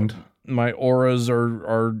misaligned, my auras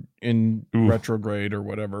are in retrograde or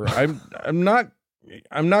whatever. I'm not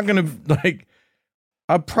going to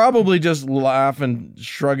I'll probably just laugh and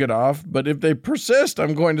shrug it off. But if they persist,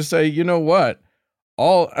 I'm going to say, you know what?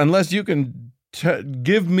 Unless you can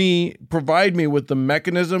provide me with the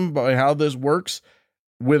mechanism by how this works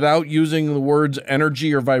without using the words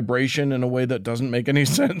energy or vibration in a way that doesn't make any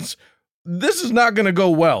sense, this is not going to go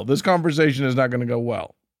well. This conversation is not going to go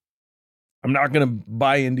well. I'm not going to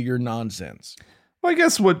buy into your nonsense. Well, I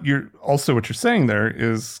guess what you're saying there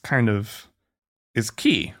is is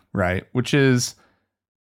key, right? Which is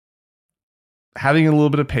having a little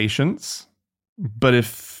bit of patience, but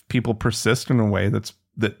if people persist in a way that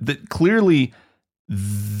clearly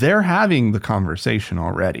they're having the conversation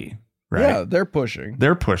already, right? Yeah, they're pushing.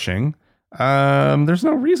 There's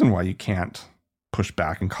no reason why you can't push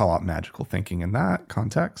back and call out magical thinking in that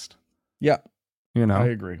context. Yeah. I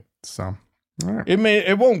agree. So, all right.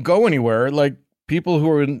 It won't go anywhere. Like people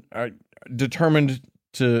who are determined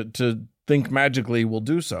to think magically will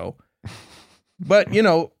do so. But,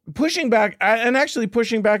 pushing back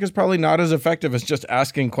is probably not as effective as just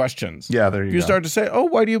asking questions. Yeah, there you go. If you start to say, oh,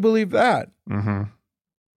 why do you believe that?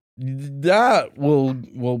 Mm-hmm. That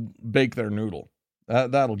will bake their noodle.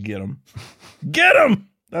 That'll get them. Get them!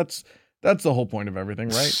 That's the whole point of everything,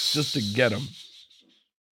 right? Just to get them.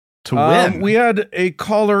 to win. We had a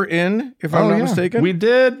caller in, if I'm not mistaken. We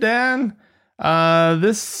did, Dan.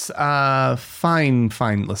 This fine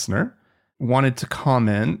listener wanted to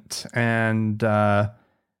comment and kind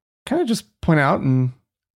of just point out and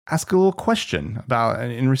ask a little question about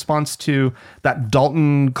in response to that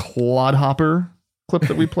Dalton Clodhopper clip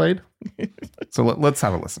that we played. So let's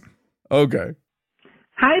have a listen. Okay.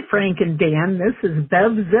 Hi, Frank and Dan. This is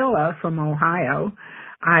Bevzilla from Ohio.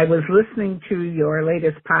 I was listening to your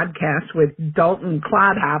latest podcast with Dalton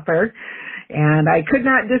Clodhopper, and I could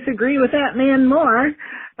not disagree with that man more,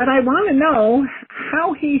 but I want to know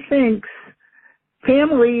how he thinks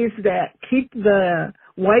families that keep the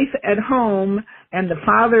wife at home and the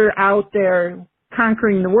father out there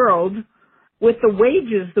conquering the world with the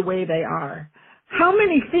wages the way they are. How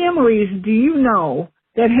many families do you know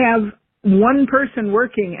that have one person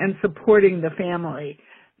working and supporting the family?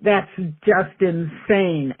 That's just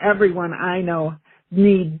insane. Everyone I know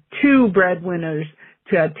need two breadwinners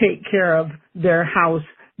to take care of their house,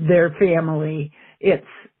 their family. It's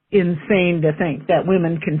insane to think that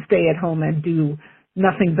women can stay at home and do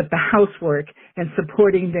nothing but the housework and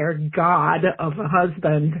supporting their god of a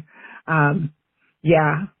husband.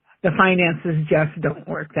 The finances just don't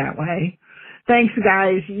work that way. Thanks,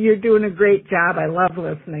 guys. You're doing a great job. I love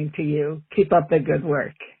listening to you. Keep up the good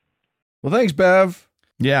work. Well, thanks, Bev.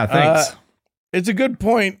 Yeah, thanks. It's a good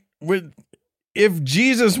point. If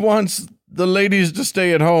Jesus wants the ladies to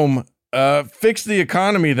stay at home, fix the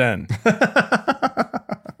economy then.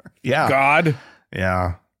 Yeah. God.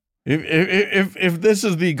 Yeah. If this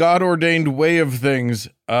is the God-ordained way of things,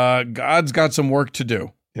 God's got some work to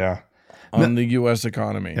do. Yeah. On the U.S.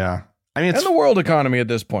 economy. Yeah. I mean, and the world economy at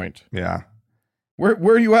this point. Yeah. Where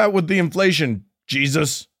are you at with the inflation,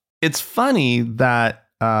 Jesus? It's funny that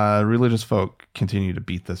religious folk continue to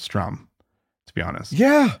beat this drum, to be honest.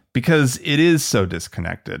 Yeah. Because it is so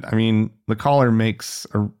disconnected. I mean, the caller makes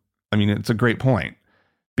it's a great point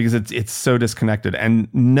because it's so disconnected, and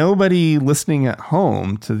nobody listening at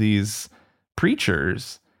home to these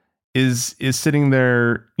preachers is sitting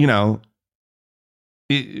there,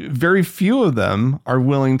 very few of them are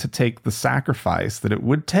willing to take the sacrifice that it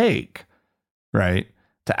would take, right,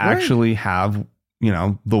 to actually have,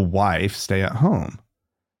 the wife stay at home.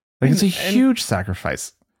 It's a huge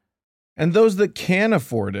sacrifice. And those that can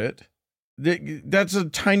afford it, that's a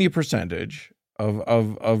tiny percentage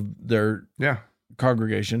of their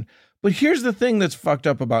congregation. But here's the thing that's fucked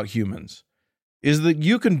up about humans is that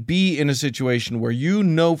you can be in a situation where you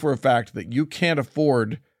know for a fact that you can't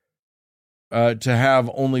afford to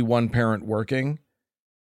have only one parent working,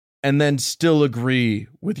 and then still agree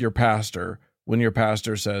with your pastor when your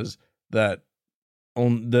pastor says that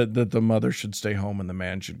the mother should stay home and the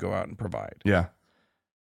man should go out and provide. Yeah.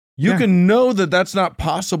 You can know that that's not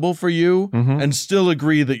possible for you and still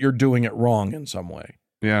agree that you're doing it wrong in some way.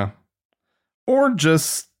 Yeah. Or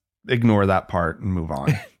just ignore that part and move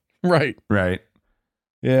on. Right. Right.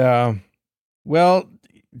 Yeah. Well,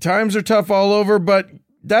 times are tough all over, but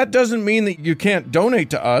that doesn't mean that you can't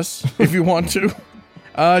donate to us if you want to.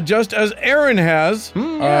 Just as Aaron has,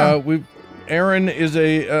 Aaron is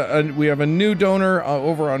we have a new donor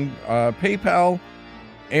over on PayPal.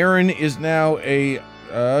 Aaron is now a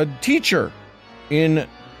teacher in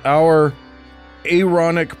our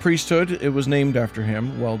Aaronic priesthood. It was named after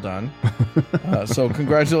him. Well done. So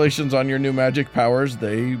congratulations on your new magic powers.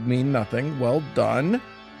 They mean nothing. Well done.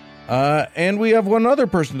 And we have one other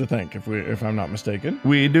person to thank, if I'm not mistaken.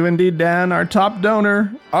 We do indeed, Dan. Our top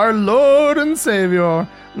donor, our Lord and Savior,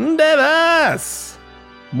 Davis.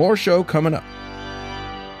 More show coming up.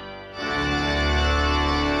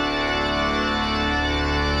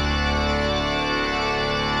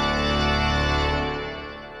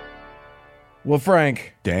 Well,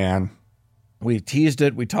 Frank. Dan. We teased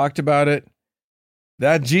it. We talked about it.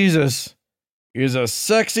 That Jesus is a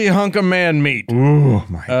sexy hunk of man meat. Oh,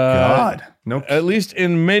 my God. No, at least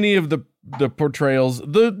in many of the portrayals,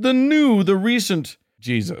 the recent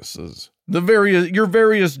Jesuses, your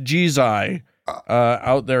various Jesus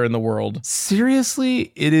out there in the world.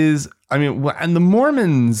 Seriously, it is. I mean, and the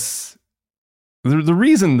Mormons, the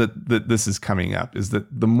reason that this is coming up is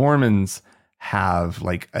that the Mormons have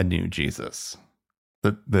like a new Jesus.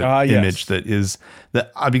 The image that is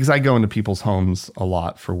that because I go into people's homes a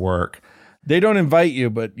lot for work. They don't invite you,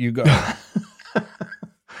 but you go.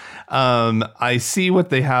 I see what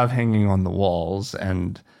they have hanging on the walls,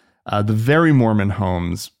 and the very Mormon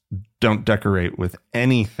homes don't decorate with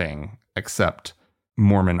anything except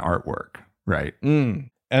Mormon artwork, right?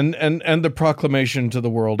 And the proclamation to the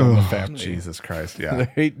world on the family. Jesus Christ, yeah. The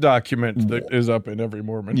hate document that is up in every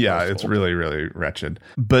Mormon household. It's really, really wretched.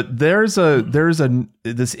 But there's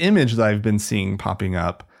this image that I've been seeing popping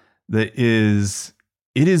up that is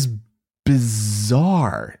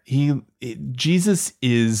bizarre. Jesus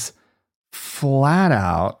is flat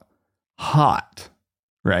out hot,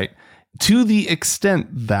 right? To the extent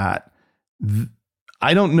that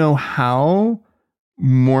I don't know how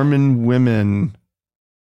Mormon women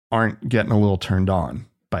aren't getting a little turned on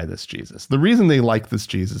by this Jesus. The reason they like this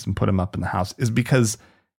Jesus and put him up in the house is because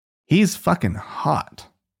he's fucking hot,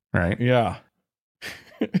 right? Yeah.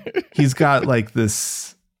 He's got like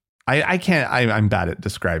this, I'm bad at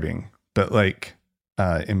describing, but like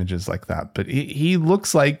images like that, but he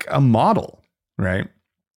looks like a model, right?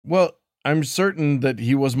 Well, I'm certain that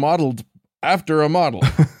he was modeled after a model.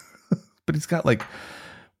 But he's got like,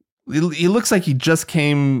 he looks like he just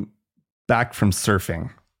came back from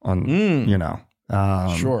surfing on,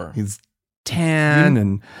 sure. He's tan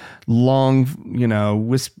and long,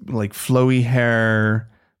 like flowy hair,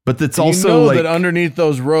 but that's also like that underneath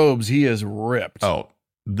those robes, he is ripped. Oh,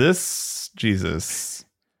 this Jesus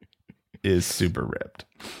is super ripped.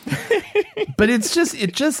 But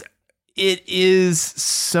it is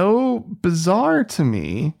so bizarre to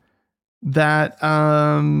me that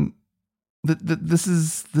this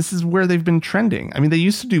is where they've been trending. I mean, they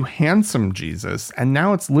used to do handsome Jesus, and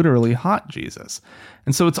now it's literally hot Jesus.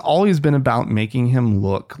 And so it's always been about making him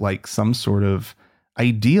look like some sort of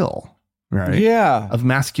ideal, right? Yeah. Of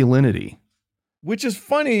masculinity. Which is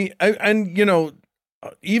funny. And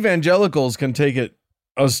evangelicals can take it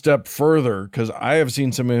a step further, because I have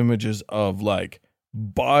seen some images of like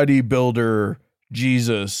bodybuilder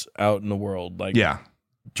Jesus out in the world. Like, yeah.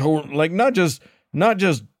 Like not just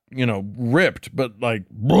ripped, but like,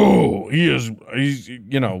 bro, he's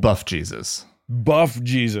buff Jesus. Buff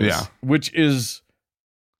Jesus. Yeah. Which is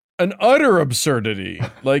an utter absurdity.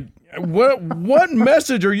 Like, what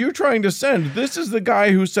message are you trying to send? This is the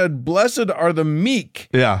guy who said, "Blessed are the meek."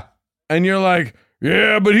 Yeah. And you're like,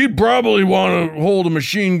 yeah, but he'd probably want to hold a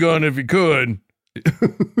machine gun if he could.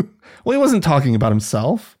 Well, he wasn't talking about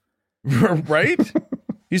himself. Right?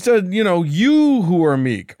 He said, you who are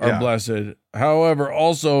meek are blessed. However,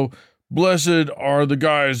 also, blessed are the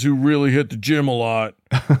guys who really hit the gym a lot,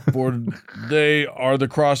 for they are the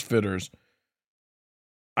CrossFitters.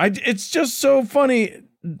 It's just so funny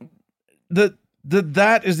that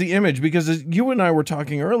is the image, because you and I were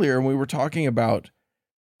talking earlier, and we were talking about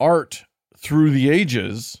art through the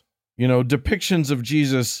ages, depictions of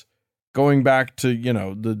Jesus going back to,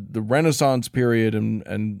 the Renaissance period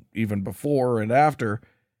and even before and after.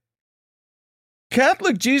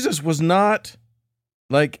 Catholic Jesus was not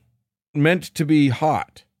like meant to be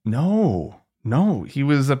hot. No, he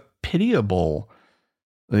was a pitiable,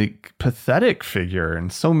 like pathetic figure in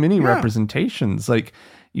so many representations. Like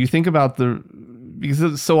you think about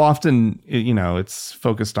because so often, it's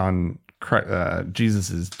focused on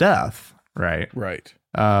Jesus's death, right? Right.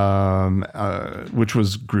 Which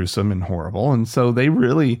was gruesome and horrible. And so they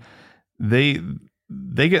really, they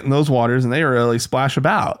get in those waters and they really splash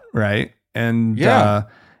about, right? And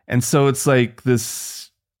and so it's like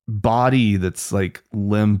this body that's like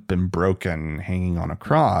limp and broken hanging on a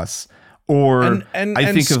cross, or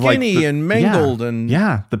I think of like and mangled and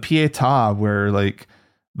the Pietà, where like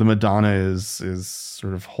the Madonna is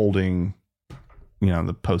sort of holding,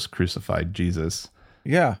 the post-crucified Jesus.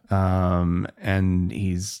 Yeah. And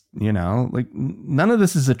he's, like none of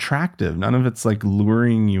this is attractive. None of it's like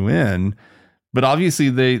luring you in, but obviously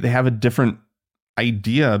they have a different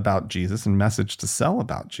idea about Jesus and message to sell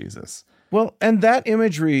about Jesus. Well, and that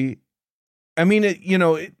imagery, I mean,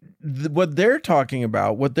 what they're talking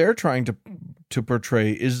about, what they're trying to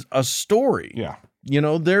portray is a story. Yeah.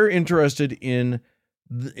 They're interested in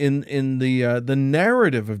the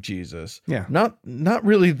narrative of Jesus. Yeah. Not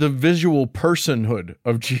really the visual personhood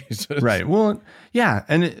of Jesus. Right. Well, yeah.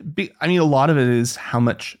 And a lot of it is how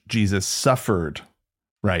much Jesus suffered,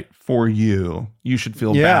 right, for you. You should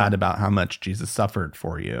feel bad about how much Jesus suffered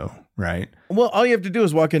for you, right? Well, all you have to do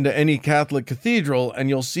is walk into any Catholic cathedral and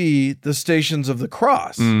you'll see the Stations of the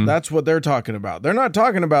Cross. That's what they're talking about. They're not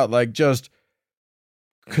talking about like just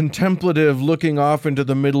contemplative looking off into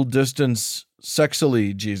the middle distance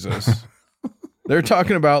sexily Jesus. They're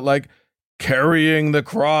talking about like carrying the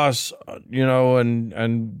cross,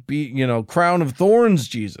 and be, crown of thorns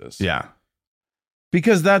Jesus. Yeah.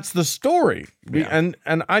 Because that's the story. Yeah.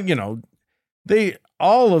 And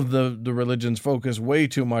all of the religions focus way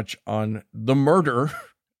too much on the murder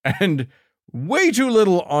and way too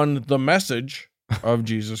little on the message of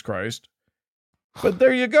Jesus Christ. But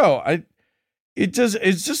there you go. it's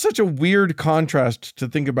just such a weird contrast to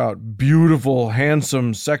think about beautiful,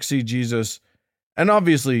 handsome, sexy Jesus. And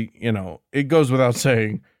obviously, it goes without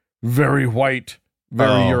saying, very white,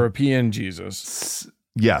 very European Jesus.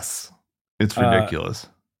 Yes. It's ridiculous.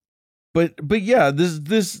 But yeah,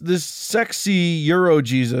 this sexy Euro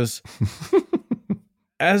Jesus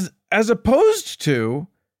as opposed to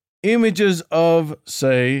images of,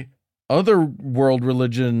 say, other world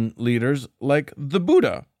religion leaders like the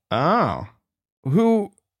Buddha. Oh.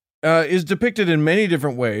 Who is depicted in many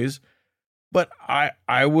different ways, but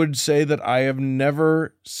I would say that I have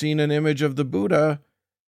never seen an image of the Buddha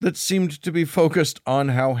that seemed to be focused on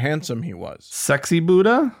how handsome he was. Sexy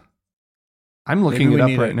Buddha? I'm looking it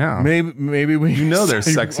up right now. Maybe we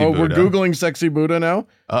there's sexy Buddha. We're Googling sexy Buddha now?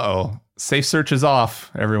 Uh-oh. Safe search is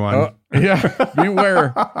off, everyone. Yeah,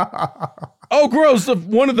 beware. Oh, gross.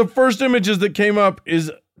 One of the first images that came up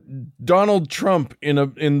is Donald Trump in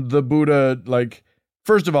the Buddha. Like,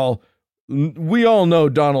 first of all, we all know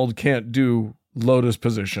Donald can't do lotus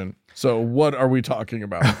position. So what are we talking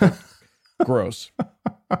about? Gross.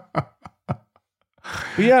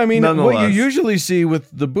 But yeah, I mean, what you usually see with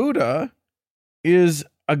the Buddha is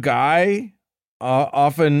a guy,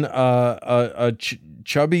 often a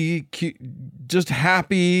chubby, cute, just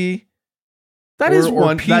happy. That is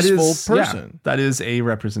one peaceful person. Yeah, that is a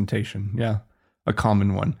representation. Yeah, a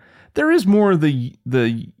common one. There is more the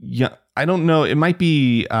I don't know. It might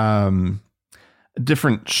be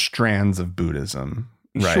different strands of Buddhism,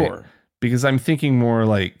 right? Sure. Because I'm thinking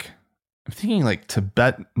like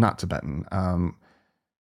not Tibetan.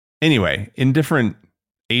 Anyway, in different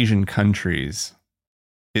Asian countries,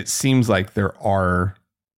 it seems like there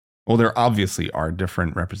obviously are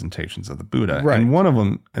different representations of the Buddha. Right. And one of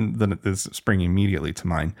them, and then this springing immediately to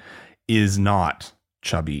mind, is not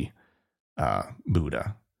chubby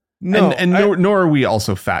Buddha. No, nor are we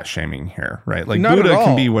also fat shaming here, right? Like not Buddha at all.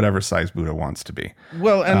 can be whatever size Buddha wants to be.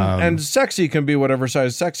 Well, and sexy can be whatever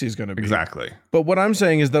size sexy is going to be. Exactly. But what I'm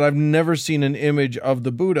saying is that I've never seen an image of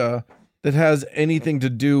the Buddha that has anything to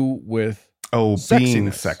do with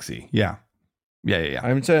being sexy. Yeah.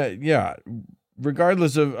 I'm saying, yeah.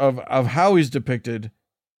 Regardless of how he's depicted,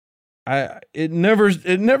 it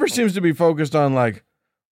never seems to be focused on like,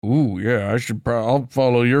 ooh, yeah, I'll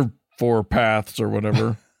follow your 4 paths or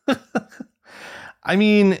whatever. I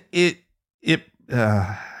mean,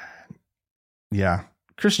 yeah.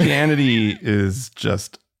 Christianity is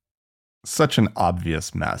just such an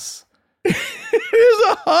obvious mess. It is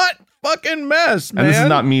a hot fucking mess, man. And this is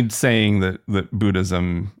not me saying that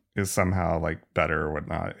Buddhism is somehow like better or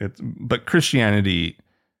whatnot. But Christianity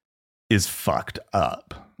is fucked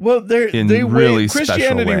up. Well, Christianity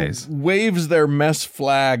special ways. Waves their mess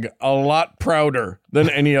flag a lot prouder than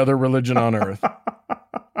any other religion on earth.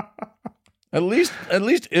 At least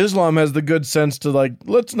Islam has the good sense to like,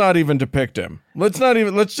 let's not even depict him. Let's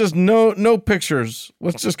just no pictures.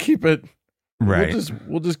 Let's just keep it right.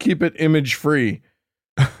 We'll just keep it image free.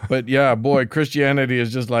 But yeah, boy, Christianity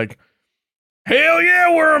is just like, hell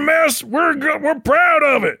yeah, we're a mess. We're proud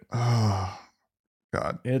of it. Oh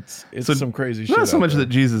God, it's so, some crazy shit. Not so much that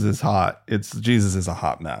Jesus is hot; it's Jesus is a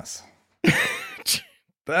hot mess.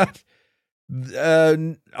 That.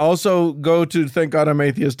 Also go to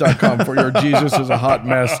thankgodimatheist.com for your Jesus is a hot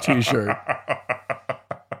mess t-shirt.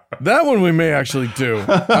 That one we may actually do.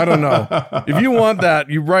 I don't know. If you want that,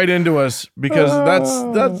 you write into us because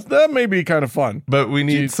that may be kind of fun. But we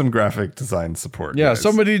need some graphic design support. Yeah, guys.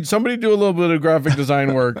 somebody do a little bit of graphic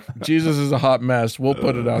design work. Jesus is a hot mess. We'll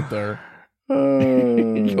put it out there.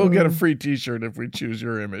 You'll get a free t-shirt if we choose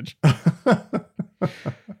your image.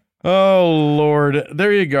 Oh Lord.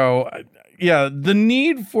 There you go. Yeah, the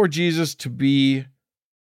need for Jesus to be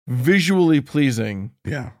visually pleasing,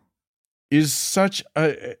 is such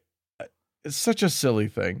a silly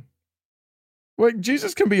thing. Like,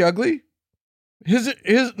 Jesus can be ugly. His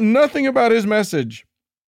nothing about his message.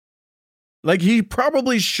 Like, he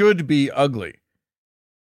probably should be ugly.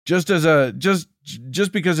 Just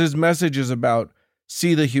because his message is about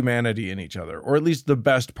see the humanity in each other, or at least the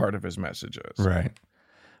best part of his message is. Right.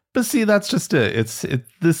 But see, that's just it.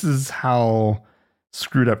 This is how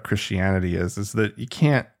screwed up Christianity is that you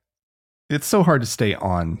can't, it's so hard to stay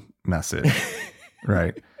on message,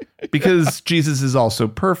 right? Because Jesus is also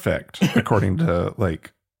perfect, according to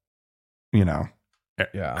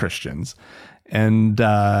Christians. And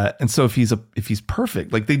so if he's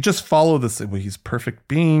perfect, like they just follow this, well, he's perfect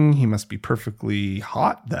being, he must be perfectly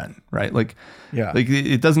hot then, right? Like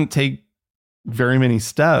it doesn't take very many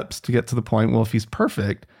steps to get to the point, well, if he's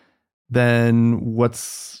perfect, then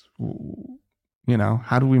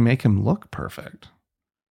how do we make him look perfect?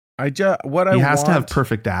 He has to have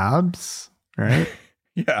perfect abs. right?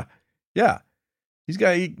 Yeah. He's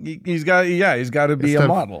got to be a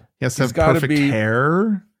model. He has to have perfect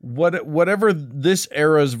hair. Whatever this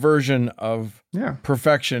era's version of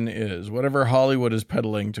perfection is, whatever Hollywood is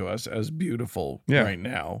peddling to us as beautiful right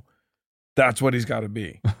now, that's what he's got to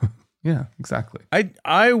be. Yeah, exactly.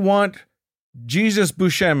 I want Jesus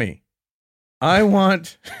Buscemi. I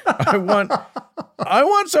want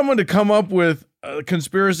someone to come up with a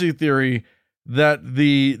conspiracy theory that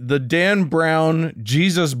the Dan Brown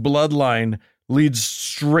Jesus bloodline leads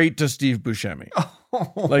straight to Steve Buscemi.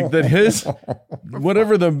 Like that his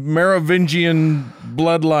whatever the Merovingian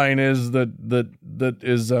bloodline is that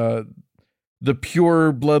is the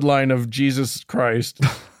pure bloodline of Jesus Christ.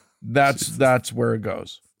 That's where it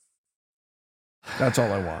goes. That's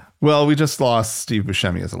all I want. Well, we just lost Steve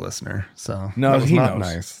Buscemi as a listener, so no, he knows.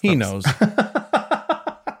 Nice. He knows.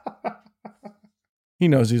 He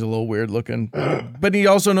knows he's a little weird looking, but he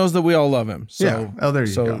also knows that we all love him. So, yeah. Oh, there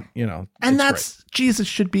you go. You know, and that's great. Jesus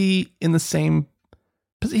should be in the same.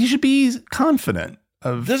 He should be confident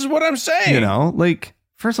of. This is what I'm saying. You know, like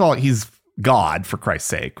first of all, he's God for Christ's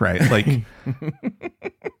sake, right? Like,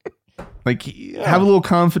 have a little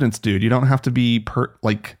confidence, dude. You don't have to be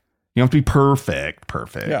you don't have to be perfect.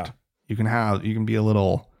 Yeah, you can be a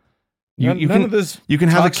little. You can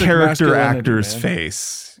have a character actor's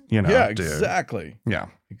face. You know, yeah, dude. exactly. Yeah,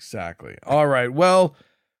 exactly. All right. Well,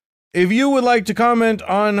 if you would like to comment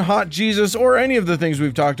on Hot Jesus or any of the things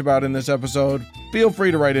we've talked about in this episode, feel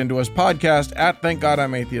free to write into us,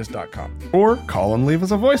 podcast@thankgodimatheist.com. Or call and leave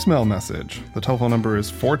us a voicemail message. The telephone number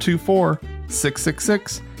is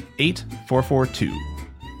 424-666-8442.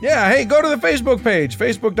 Yeah, hey, go to the Facebook page,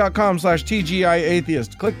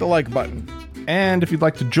 facebook.com/TGIAtheist. Click the like button. And if you'd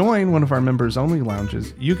like to join one of our members-only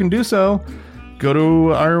lounges, you can do so. Go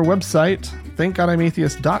to our website,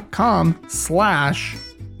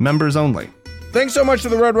 thankgodimatheist.com/members-only. Thanks so much to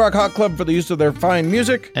the Red Rock Hot Club for the use of their fine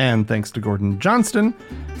music. And thanks to Gordon Johnston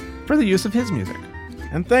for the use of his music.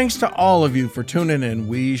 And thanks to all of you for tuning in.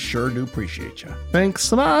 We sure do appreciate you. Thanks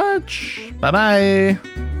so much. Bye-bye.